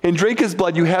and drink his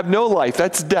blood, you have no life.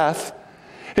 That's death.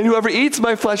 And whoever eats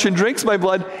my flesh and drinks my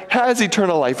blood has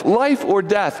eternal life. Life or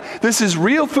death. This is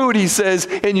real food, he says,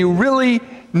 and you really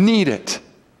need it.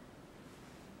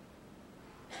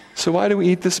 So why do we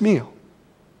eat this meal?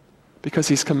 Because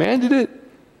he's commanded it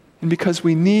and because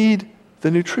we need the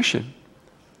nutrition.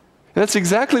 And that's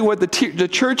exactly what the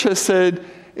church has said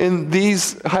in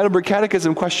these Heidelberg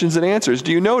Catechism questions and answers.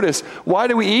 Do you notice? Why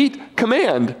do we eat?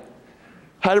 Command.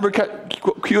 Heidelberg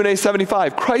Q&A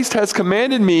 75. Christ has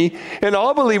commanded me and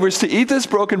all believers to eat this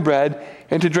broken bread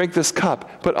and to drink this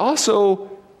cup, but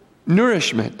also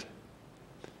nourishment.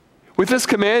 With this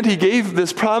command, he gave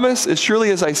this promise, as surely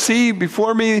as I see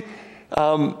before me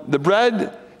the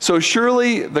bread, so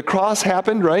surely the cross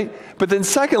happened, right? But then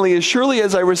secondly, as surely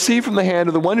as I receive from the hand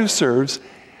of the one who serves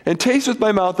and taste with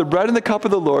my mouth the bread and the cup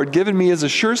of the Lord given me as a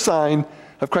sure sign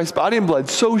of Christ's body and blood,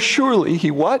 so surely he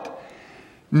what?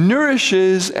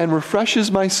 Nourishes and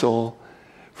refreshes my soul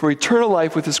for eternal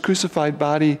life with his crucified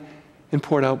body and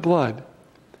poured out blood.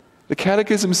 The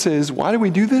Catechism says, why do we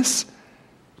do this?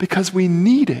 Because we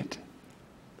need it.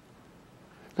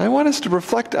 And I want us to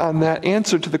reflect on that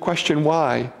answer to the question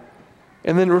why,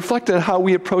 and then reflect on how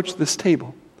we approach this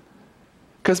table.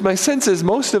 Because my sense is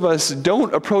most of us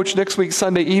don't approach next week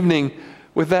Sunday evening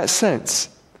with that sense.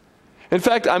 In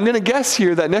fact, I'm going to guess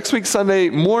here that next week Sunday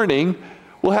morning,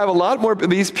 we'll have a lot more of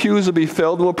these pews will be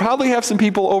filled. We'll probably have some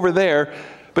people over there.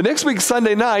 But next week,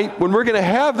 Sunday night, when we're going to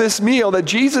have this meal that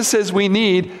Jesus says we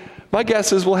need, my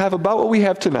guess is we'll have about what we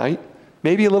have tonight,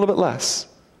 maybe a little bit less.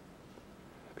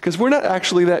 Because we're not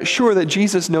actually that sure that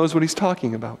Jesus knows what he's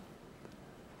talking about.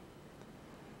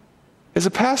 As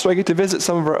a pastor, I get to visit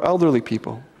some of our elderly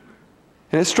people.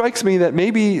 And it strikes me that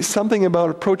maybe something about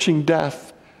approaching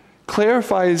death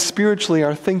clarifies spiritually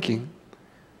our thinking.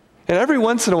 And every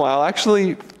once in a while,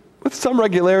 actually, with some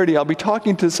regularity, I'll be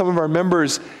talking to some of our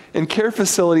members in care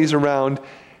facilities around,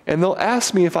 and they'll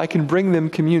ask me if I can bring them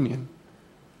communion.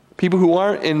 People who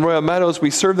aren't in Royal Meadows,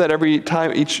 we serve that every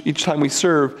time, each time we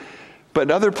serve, but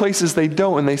in other places they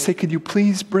don't, and they say, could you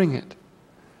please bring it?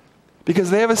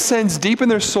 Because they have a sense deep in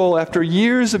their soul, after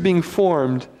years of being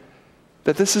formed,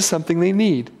 that this is something they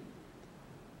need.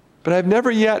 But I've never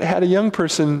yet had a young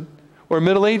person or a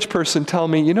middle-aged person tell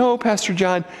me, you know, Pastor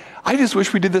John, I just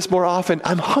wish we did this more often.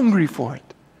 I'm hungry for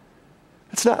it.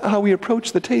 That's not how we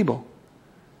approach the table.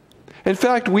 In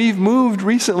fact, we've moved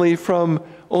recently from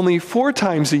only 4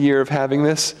 times a year of having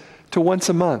this to once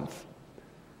a month.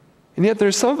 And yet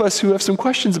there's some of us who have some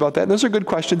questions about that. And those are good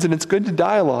questions, and it's good to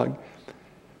dialogue.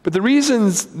 But the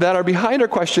reasons that are behind our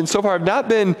questions so far have not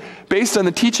been based on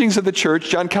the teachings of the church.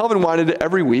 John Calvin wanted it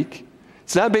every week.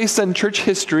 It's not based on church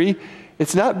history.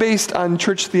 It's not based on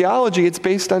church theology. It's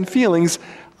based on feelings.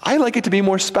 I like it to be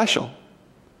more special,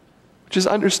 which is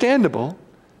understandable.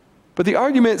 But the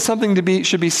argument something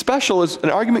should be special is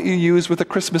an argument you use with a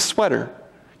Christmas sweater.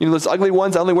 You know, those ugly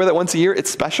ones, I only wear that once a year,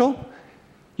 it's special.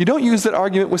 You don't use that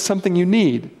argument with something you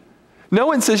need. No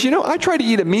one says, you know, I try to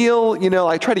eat a meal,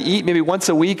 I try to eat maybe once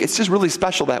a week. It's just really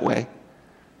special that way.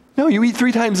 No, you eat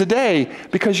 3 times a day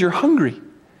because you're hungry.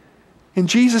 And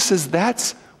Jesus says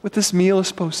that's what this meal is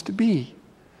supposed to be.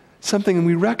 Something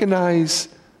we recognize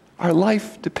our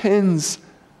life depends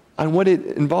on what it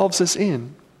involves us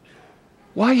in.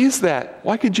 Why is that?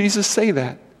 Why could Jesus say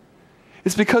that?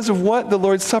 It's because of what the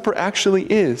Lord's Supper actually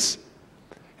is.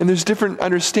 And there's different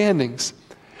understandings.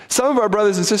 Some of our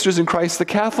brothers and sisters in Christ, the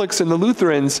Catholics and the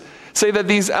Lutherans, say that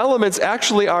these elements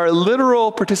actually are a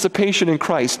literal participation in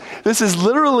Christ. This is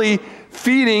literally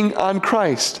feeding on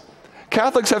Christ.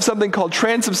 Catholics have something called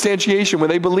transubstantiation, where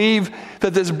they believe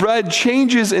that this bread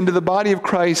changes into the body of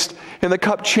Christ and the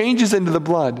cup changes into the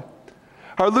blood.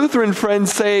 Our Lutheran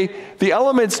friends say the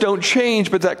elements don't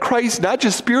change, but that Christ, not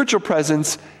just spiritual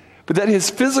presence, but that his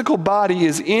physical body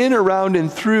is in, around, and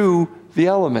through the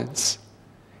elements.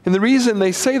 And the reason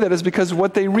they say that is because of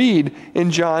what they read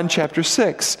in John chapter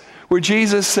 6, where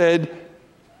Jesus said,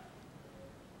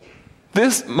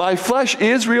 My flesh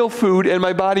is real food and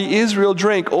my body is real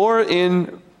drink. Or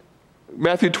in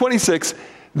Matthew 26,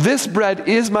 this bread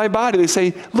is my body. They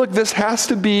say, look, this has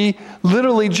to be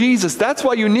literally Jesus. That's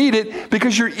why you need it,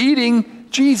 because you're eating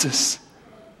Jesus.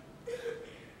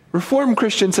 Reformed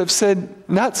Christians have said,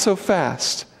 not so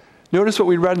fast. Notice what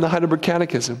we read in the Heidelberg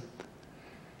Catechism.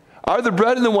 Are the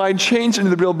bread and the wine changed into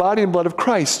the real body and blood of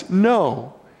Christ?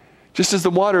 No. Just as the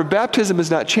water of baptism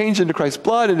is not changed into Christ's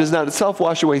blood and does not itself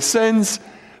wash away sins,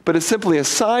 but is simply a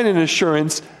sign and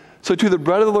assurance, so too the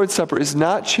bread of the Lord's Supper is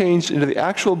not changed into the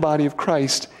actual body of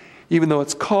Christ, even though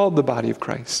it's called the body of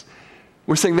Christ.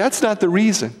 We're saying that's not the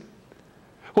reason.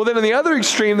 Well, then on the other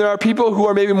extreme, there are people who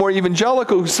are maybe more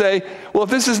evangelical who say, well, if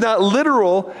this is not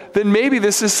literal, then maybe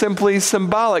this is simply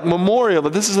symbolic, memorial,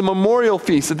 that this is a memorial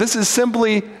feast, that this is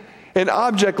simply an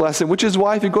object lesson, which is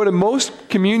why if you go to most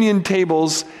communion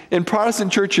tables in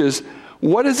Protestant churches,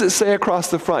 what does it say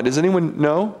across the front? Does anyone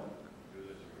know?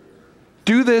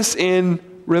 Do this in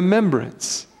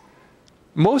remembrance.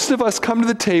 Most of us come to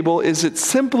the table, is it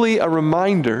simply a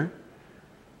reminder?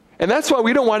 And that's why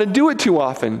we don't want to do it too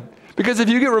often. Because if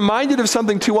you get reminded of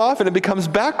something too often, it becomes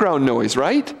background noise,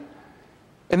 right?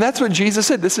 And that's what Jesus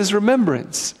said, this is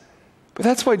remembrance. But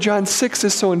that's why John 6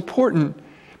 is so important,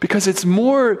 because it's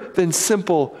more than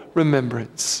simple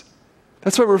remembrance.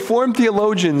 That's why Reformed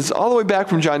theologians, all the way back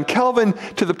from John Calvin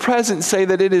to the present, say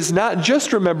that it is not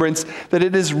just remembrance, that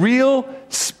it is real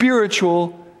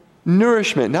spiritual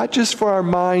nourishment, not just for our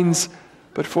minds,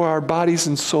 but for our bodies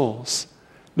and souls.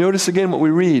 Notice again what we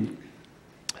read.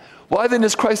 Why then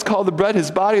is Christ called the bread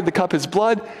his body, the cup his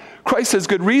blood? Christ has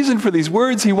good reason for these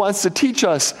words. He wants to teach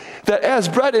us that as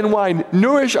bread and wine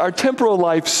nourish our temporal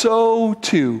life, so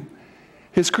too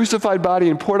his crucified body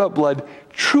and poured out blood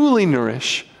truly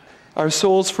nourish our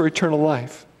souls for eternal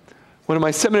life. One of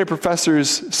my seminary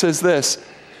professors says this: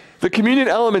 the communion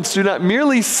elements do not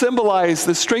merely symbolize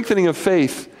the strengthening of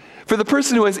faith. For the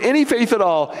person who has any faith at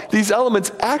all, these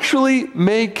elements actually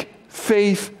make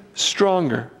faith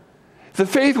stronger. The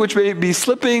faith which may be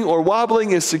slipping or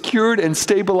wobbling is secured and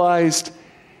stabilized.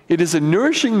 It is a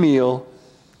nourishing meal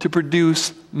to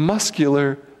produce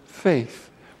muscular faith.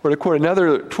 Or to quote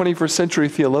another 21st century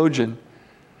theologian,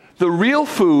 the real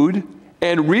food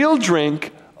and real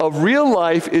drink of real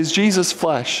life is Jesus'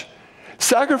 flesh,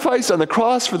 sacrificed on the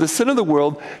cross for the sin of the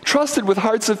world, trusted with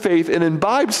hearts of faith, and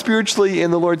imbibed spiritually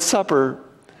in the Lord's Supper.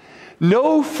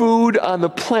 No food on the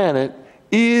planet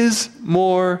is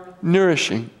more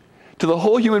nourishing to the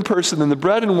whole human person than the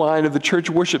bread and wine of the church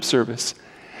worship service.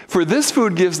 For this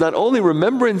food gives not only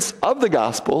remembrance of the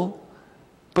gospel,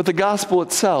 but the gospel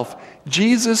itself,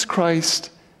 Jesus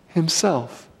Christ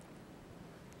himself.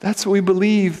 That's what we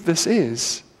believe this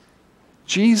is.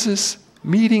 Jesus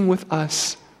meeting with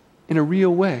us in a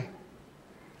real way.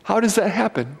 How does that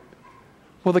happen?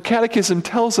 Well, the Catechism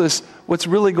tells us what's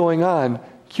really going on.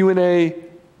 Q&A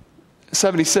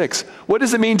 76. What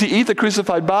does it mean to eat the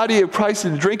crucified body of Christ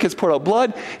and to drink his poured out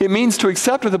blood? It means to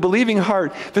accept with a believing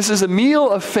heart. This is a meal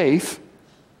of faith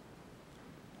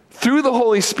through the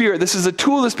Holy Spirit. This is a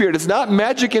tool of the Spirit. It's not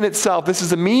magic in itself. This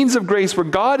is a means of grace where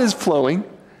God is flowing.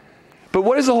 But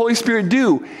what does the Holy Spirit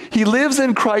do? He lives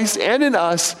in Christ and in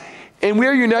us, and we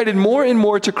are united more and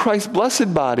more to Christ's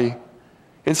blessed body.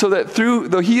 And so that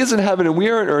though he is in heaven and we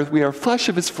are on earth, we are flesh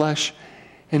of his flesh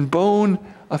and bone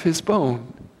of his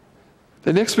bone.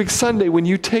 The next week, Sunday, when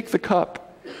you take the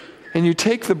cup and you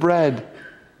take the bread,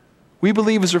 we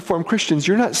believe as Reformed Christians,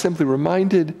 you're not simply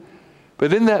reminded,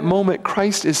 but in that moment,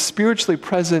 Christ is spiritually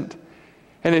present.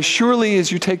 And as surely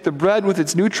as you take the bread with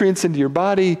its nutrients into your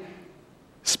body,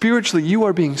 spiritually you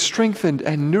are being strengthened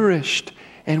and nourished.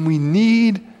 And we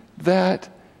need that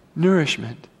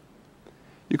nourishment.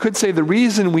 You could say the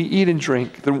reason we eat and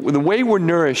drink, the way we're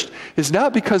nourished, is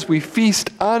not because we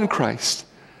feast on Christ,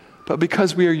 but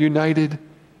because we are united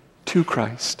to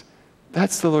Christ.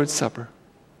 That's the Lord's Supper.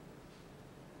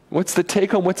 What's the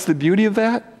take home? What's the beauty of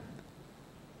that?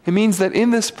 It means that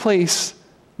in this place,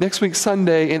 next week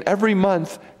Sunday, and every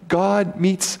month, God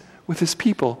meets with his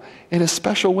people in a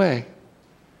special way.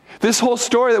 This whole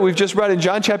story that we've just read in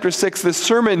John chapter 6, this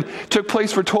sermon took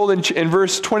place, we're told in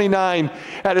verse 29,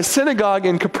 at a synagogue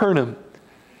in Capernaum.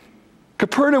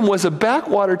 Capernaum was a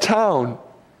backwater town.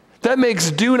 That makes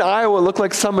Dune, Iowa look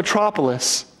like some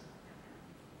metropolis.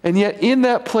 And yet in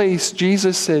that place,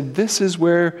 Jesus said, this is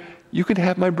where you can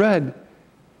have my bread,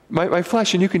 my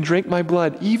flesh, and you can drink my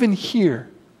blood, even here.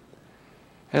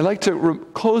 And I'd like to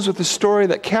close with a story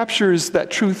that captures that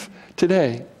truth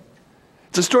today.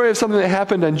 It's a story of something that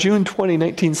happened on June 20,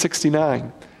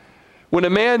 1969, when a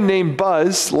man named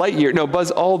Buzz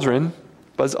Aldrin,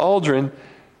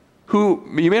 who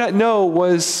you may not know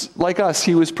was like us.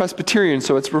 He was Presbyterian,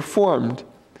 so it's Reformed.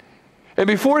 And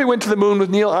before he went to the moon with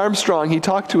Neil Armstrong, he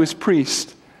talked to his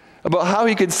priest about how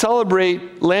he could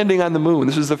celebrate landing on the moon.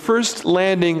 This was the first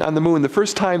landing on the moon, the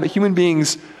first time that human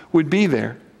beings would be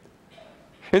there.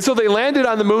 And so they landed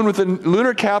on the moon with a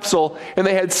lunar capsule, and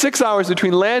they had 6 hours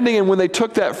between landing and when they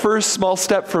took that first small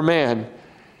step for man.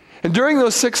 And during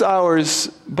those 6 hours,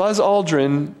 Buzz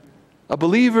Aldrin, a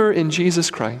believer in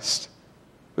Jesus Christ,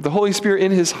 with the Holy Spirit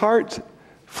in his heart,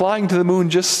 flying to the moon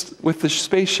just with the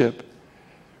spaceship,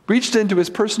 reached into his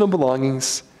personal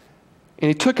belongings, and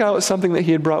he took out something that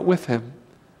he had brought with him.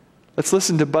 Let's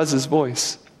listen to Buzz's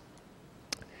voice.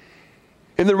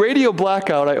 In the radio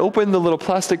blackout, I opened the little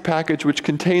plastic package which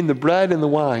contained the bread and the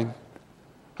wine.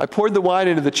 I poured the wine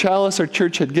into the chalice our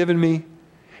church had given me.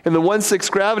 In the 1/6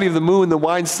 gravity of the moon, the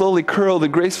wine slowly curled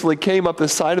and gracefully came up the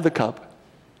side of the cup.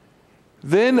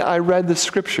 Then I read the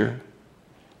scripture.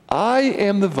 I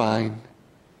am the vine.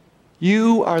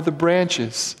 You are the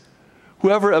branches.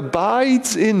 Whoever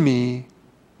abides in me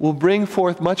will bring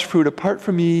forth much fruit. Apart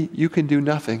from me, you can do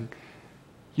nothing.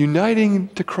 Uniting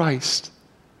to Christ.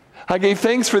 I gave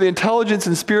thanks for the intelligence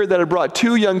and spirit that had brought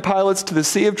 2 young pilots to the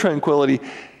Sea of Tranquility.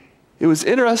 It was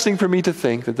interesting for me to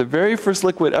think that the very first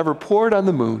liquid ever poured on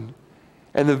the moon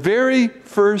and the very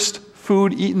first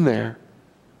food eaten there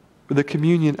were the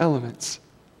communion elements.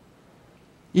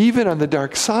 Even on the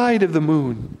dark side of the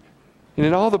moon, and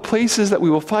in all the places that we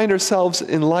will find ourselves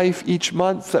in life each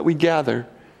month that we gather,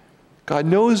 God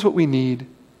knows what we need,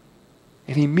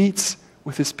 and he meets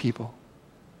with his people.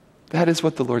 That is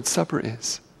what the Lord's Supper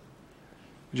is.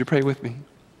 Would you pray with me?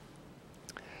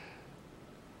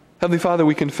 Heavenly Father,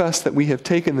 we confess that we have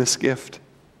taken this gift,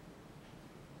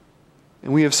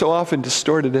 and we have so often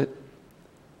distorted it.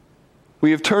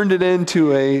 We have turned it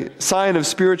into a sign of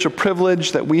spiritual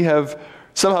privilege, that we have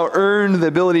somehow earned the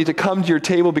ability to come to your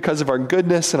table because of our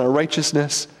goodness and our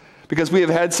righteousness, because we have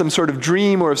had some sort of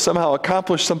dream or have somehow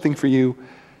accomplished something for you.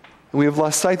 And we have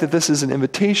lost sight that this is an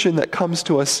invitation that comes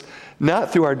to us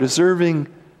not through our deserving,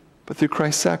 but through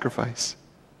Christ's sacrifice.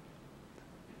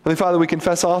 Heavenly Father, we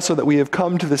confess also that we have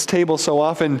come to this table so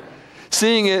often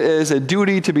seeing it as a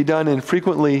duty to be done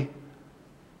infrequently,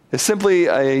 as simply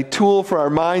a tool for our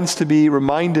minds to be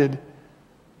reminded,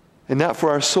 and not for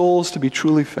our souls to be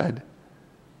truly fed.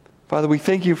 Father, we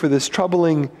thank you for this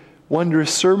troubling,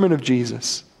 wondrous sermon of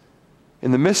Jesus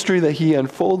and the mystery that he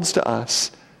unfolds to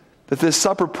us, that this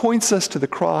supper points us to the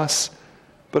cross,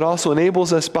 but also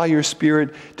enables us by your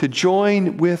Spirit to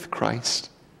join with Christ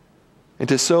and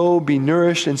to so be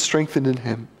nourished and strengthened in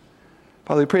him.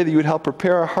 Father, we pray that you would help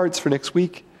prepare our hearts for next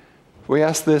week. We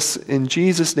ask this in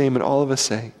Jesus' name, and all of us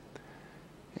say,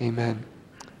 amen.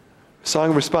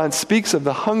 Song of Response speaks of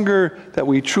the hunger that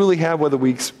we truly have, whether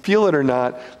we feel it or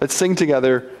not. Let's sing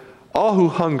together, All Who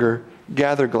Hunger,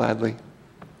 Gather Gladly.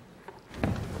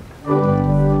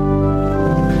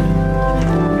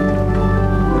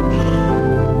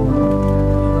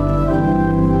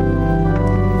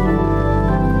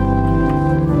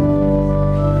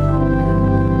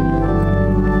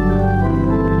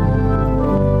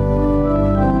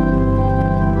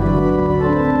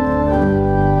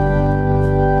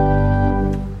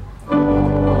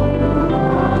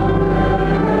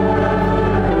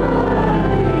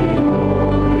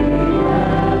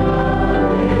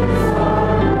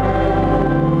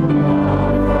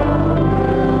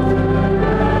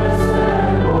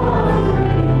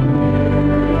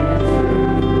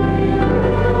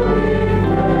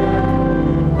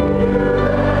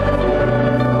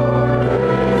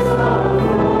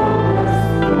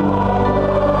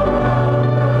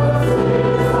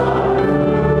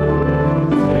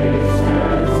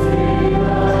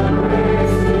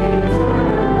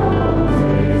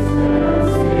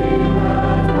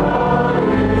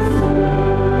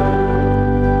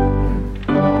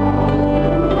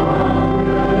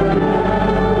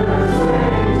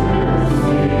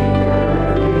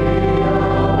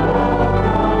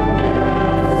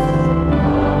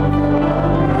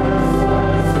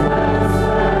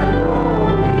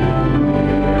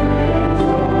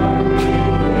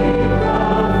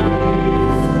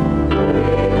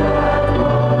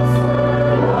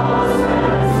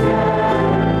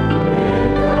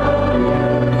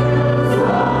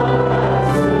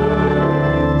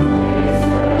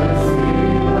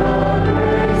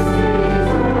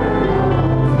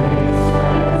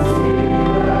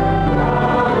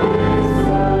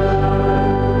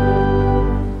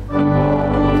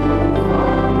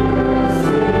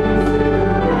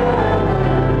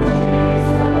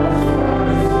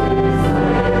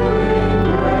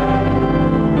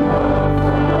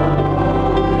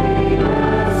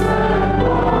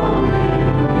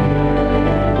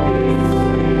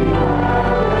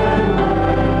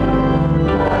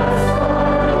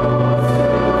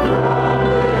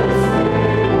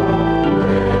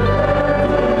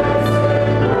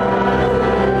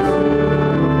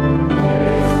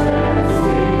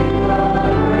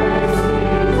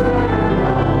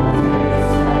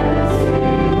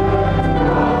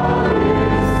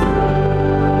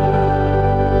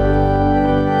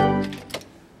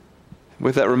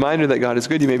 With that reminder that God is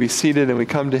good, you may be seated and we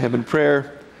come to him in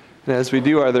prayer. And as we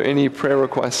do, are there any prayer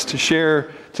requests to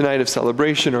share tonight of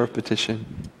celebration or of petition?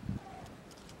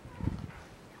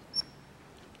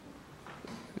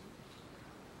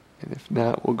 And if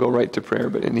not, we'll go right to prayer,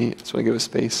 but just want to give a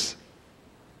space.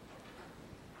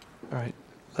 All right,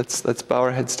 let's bow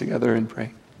our heads together and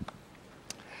pray.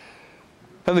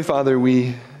 Heavenly Father,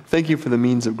 we thank you for the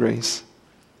means of grace,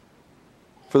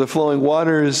 for the flowing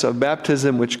waters of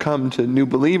baptism which come to new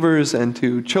believers and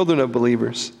to children of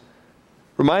believers,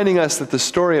 reminding us that the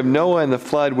story of Noah and the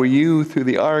flood, where you, through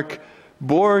the ark,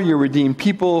 bore your redeemed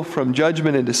people from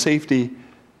judgment into safety,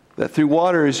 that through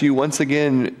waters you once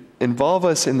again involve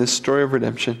us in this story of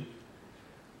redemption.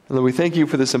 And Lord, we thank you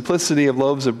for the simplicity of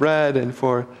loaves of bread and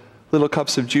for little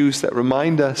cups of juice that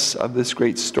remind us of this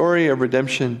great story of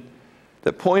redemption,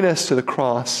 that point us to the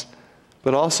cross,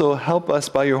 but also help us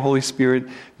by your Holy Spirit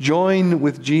join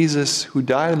with Jesus who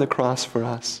died on the cross for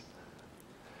us.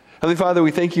 Heavenly Father,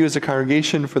 we thank you as a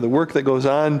congregation for the work that goes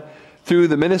on through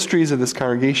the ministries of this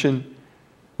congregation.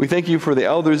 We thank you for the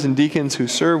elders and deacons who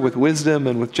serve with wisdom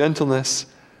and with gentleness.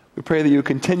 We pray that you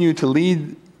continue to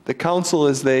lead the council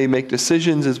as they make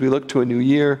decisions as we look to a new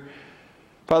year.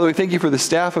 Father, we thank you for the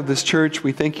staff of this church.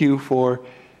 We thank you for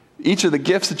each of the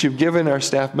gifts that you've given our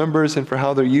staff members and for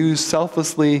how they're used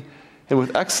selflessly and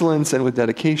with excellence and with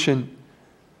dedication.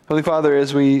 Holy Father,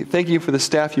 as we thank you for the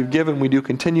staff you've given, we do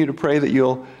continue to pray that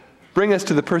you'll bring us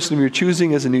to the person of your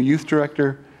choosing as a new youth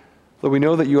director. Lord, we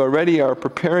know that you already are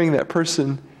preparing that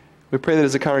person. We pray that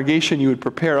as a congregation you would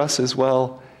prepare us as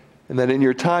well, and that in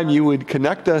your time you would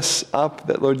connect us up,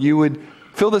 that, Lord, you would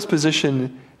fill this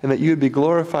position and that you would be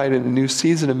glorified in a new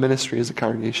season of ministry as a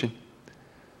congregation.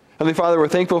 Heavenly Father, we're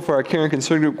thankful for our care and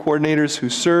concern group coordinators who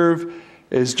serve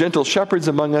as gentle shepherds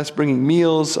among us, bringing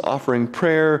meals, offering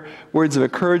prayer, words of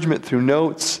encouragement through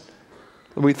notes.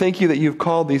 And we thank you that you've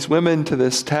called these women to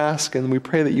this task, and we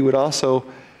pray that you would also,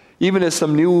 even as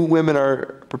some new women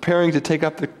are preparing to take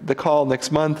up the call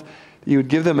next month, that you would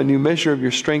give them a new measure of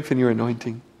your strength and your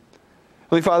anointing.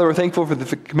 Heavenly Father, we're thankful for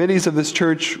the committees of this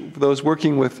church, for those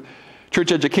working with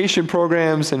church education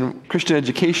programs and Christian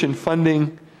education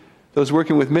funding, those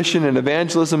working with mission and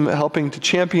evangelism, helping to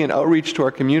champion outreach to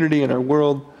our community and our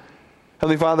world.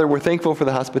 Heavenly Father, we're thankful for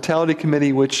the hospitality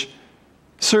committee, which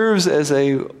serves as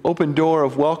an open door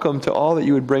of welcome to all that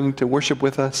you would bring to worship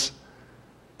with us.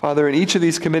 Father, in each of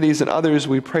these committees and others,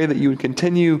 we pray that you would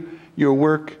continue your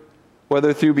work,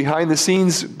 whether through behind the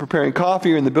scenes preparing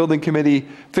coffee, or in the building committee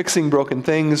fixing broken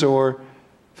things, or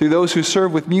through those who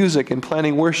serve with music and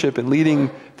planning worship and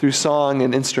leading through song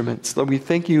and instruments. Lord, we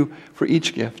thank you for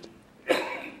each gift.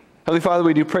 Heavenly Father,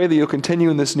 we do pray that you'll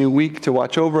continue in this new week to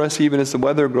watch over us, even as the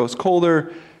weather grows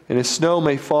colder and as snow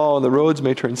may fall and the roads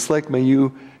may turn slick. May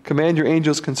you command your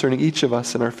angels concerning each of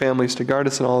us and our families to guard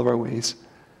us in all of our ways.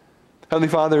 Heavenly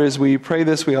Father, as we pray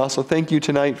this, we also thank you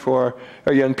tonight for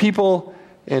our young people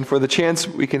and for the chance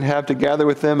we can have to gather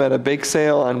with them at a bake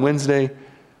sale on Wednesday.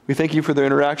 We thank you for their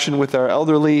interaction with our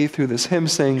elderly through this hymn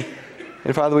sing.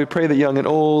 And Father, we pray that young and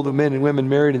old, men and women,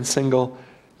 married and single,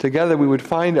 together we would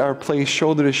find our place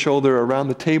shoulder to shoulder around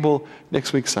the table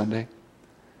next week Sunday.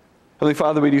 Heavenly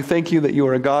Father, we do thank you that you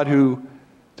are a God who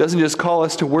doesn't just call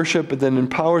us to worship, but then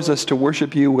empowers us to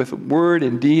worship you with word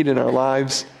and deed in our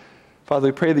lives. Father,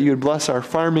 we pray that you would bless our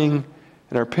farming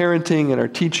and our parenting and our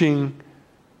teaching,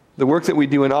 the work that we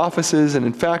do in offices and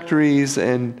in factories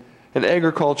and in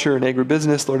agriculture and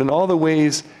agribusiness, Lord, in all the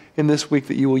ways in this week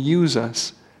that you will use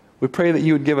us. We pray that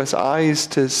you would give us eyes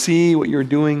to see what you're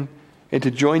doing and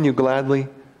to join you gladly.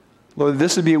 Lord,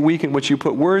 this would be a week in which you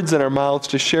put words in our mouths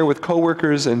to share with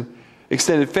coworkers and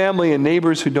extended family and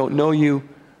neighbors who don't know you.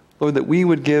 Lord, that we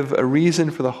would give a reason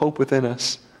for the hope within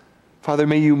us. Father,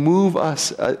 may you move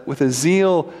us with a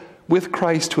zeal with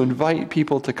Christ to invite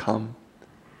people to come.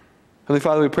 Heavenly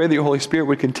Father, we pray that your Holy Spirit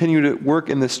would continue to work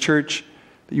in this church,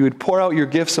 that you would pour out your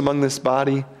gifts among this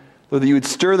body, Lord, that you would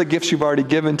stir the gifts you've already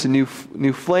given to new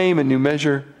flame and new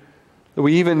measure. That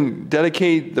we even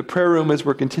dedicate the prayer room as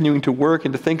we're continuing to work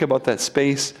and to think about that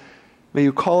space. May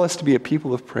you call us to be a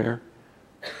people of prayer,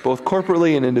 both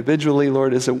corporately and individually,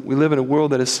 Lord, as we live in a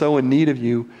world that is so in need of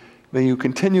you. May you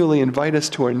continually invite us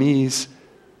to our knees,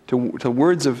 to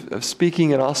words of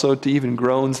speaking and also to even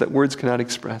groans that words cannot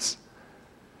express.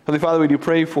 Heavenly Father, we do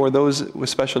pray for those with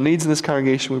special needs in this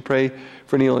congregation. We pray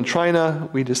for Neil and Trina.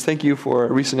 We just thank you for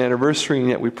a recent anniversary, and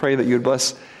yet we pray that you would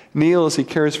bless Neil as he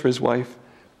cares for his wife.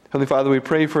 Heavenly Father, we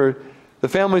pray for the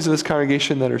families of this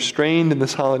congregation that are strained in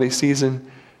this holiday season.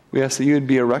 We ask that you would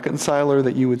be a reconciler,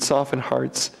 that you would soften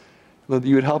hearts, that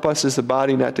you would help us as a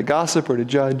body not to gossip or to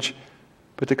judge,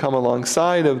 but to come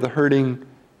alongside of the hurting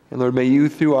And Lord, may you,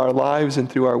 through our lives and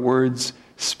through our words,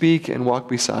 speak and walk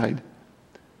beside.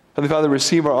 Heavenly Father,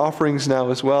 receive our offerings now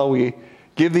as well. We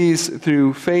give these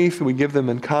through faith. We give them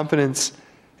in confidence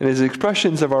and as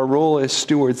expressions of our role as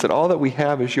stewards, that all that we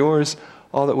have is yours,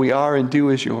 all that we are and do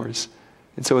is yours.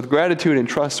 And so with gratitude and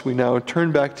trust, we now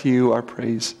turn back to you our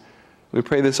praise. We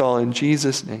pray this all in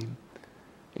Jesus' name.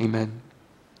 Amen.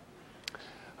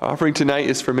 Our offering tonight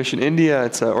is for Mission India.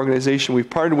 It's an organization we've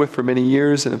partnered with for many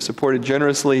years and have supported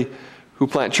generously, who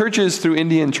plant churches through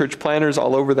Indian church planters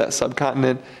all over that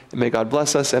subcontinent. And may God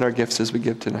bless us and our gifts as we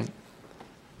give tonight.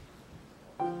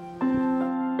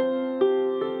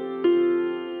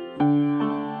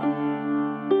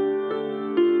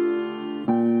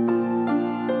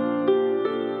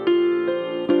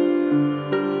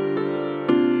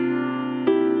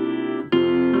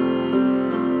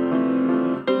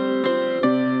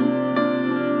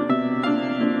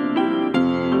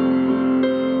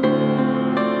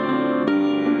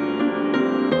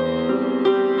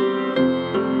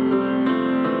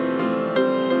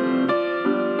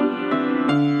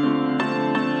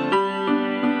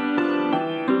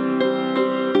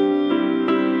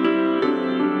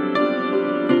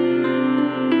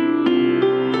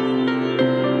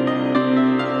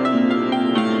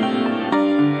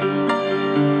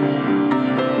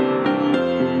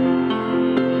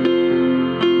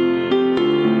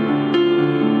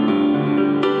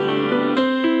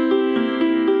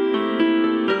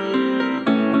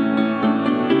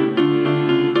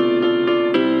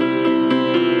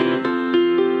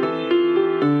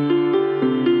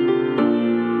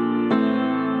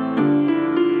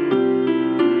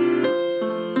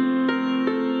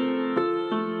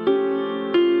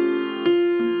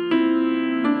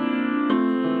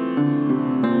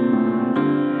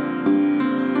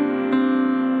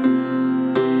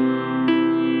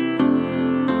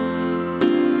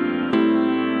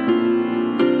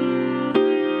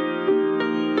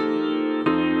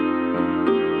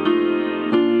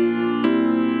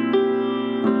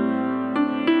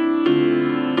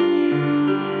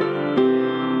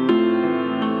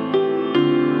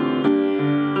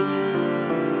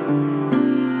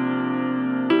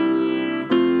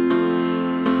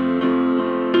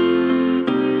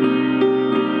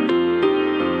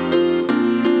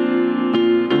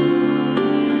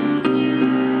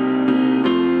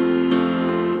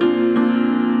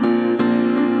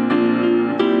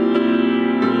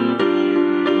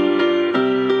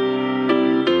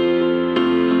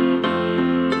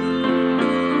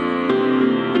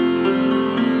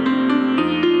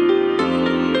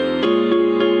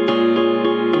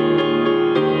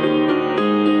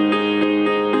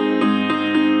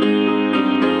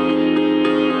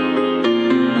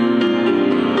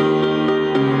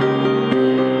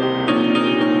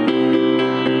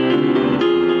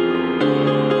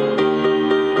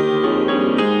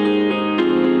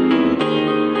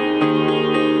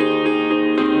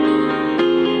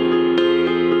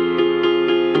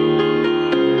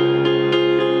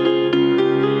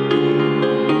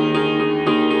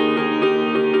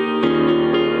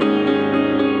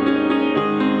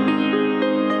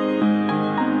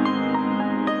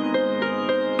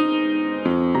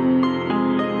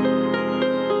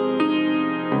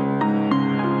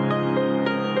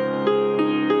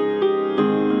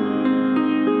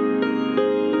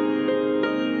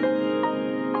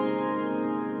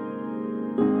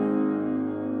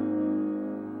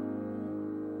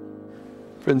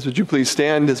 Friends, would you please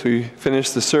stand as we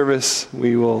finish the service?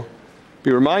 We will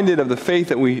be reminded of the faith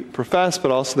that we profess, but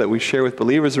also that we share with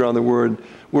believers around the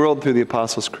world through the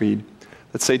Apostles' Creed.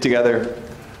 Let's say together,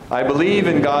 I believe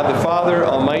in God the Father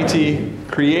Almighty,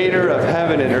 creator of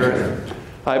heaven and earth.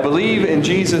 I believe in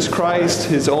Jesus Christ,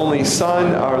 his only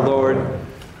Son, our Lord,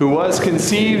 who was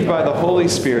conceived by the Holy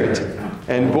Spirit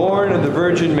and born of the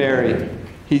Virgin Mary.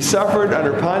 He suffered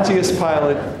under Pontius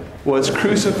Pilate, was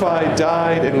crucified,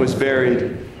 died, and was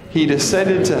buried. He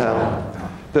descended to hell.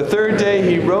 The third day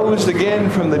he rose again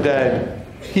from the dead.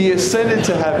 He ascended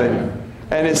to heaven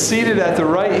and is seated at the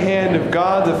right hand of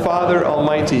God the Father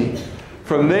Almighty.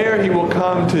 From there he will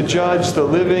come to judge the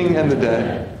living and the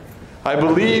dead. I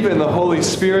believe in the Holy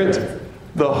Spirit,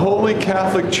 the Holy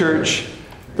Catholic Church,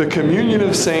 the communion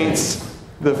of saints,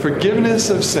 the forgiveness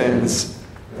of sins,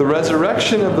 the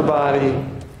resurrection of the body,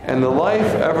 and the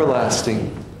life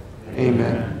everlasting.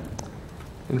 Amen.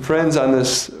 And friends, on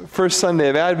this first Sunday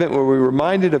of Advent, where we're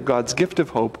reminded of God's gift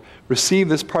of hope, receive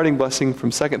this parting blessing from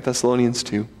 2 Thessalonians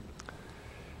 2.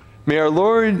 May our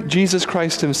Lord Jesus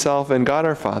Christ himself and God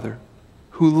our Father,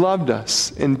 who loved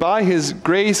us and by his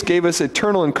grace gave us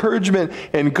eternal encouragement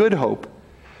and good hope,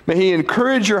 May he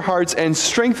encourage your hearts and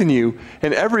strengthen you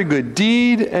in every good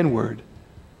deed and word.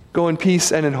 Go in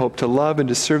peace and in hope to love and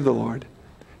to serve the Lord.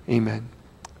 Amen.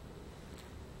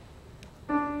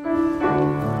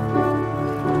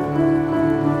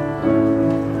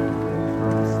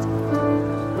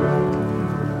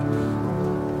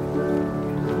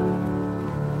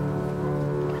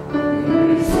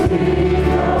 Amen.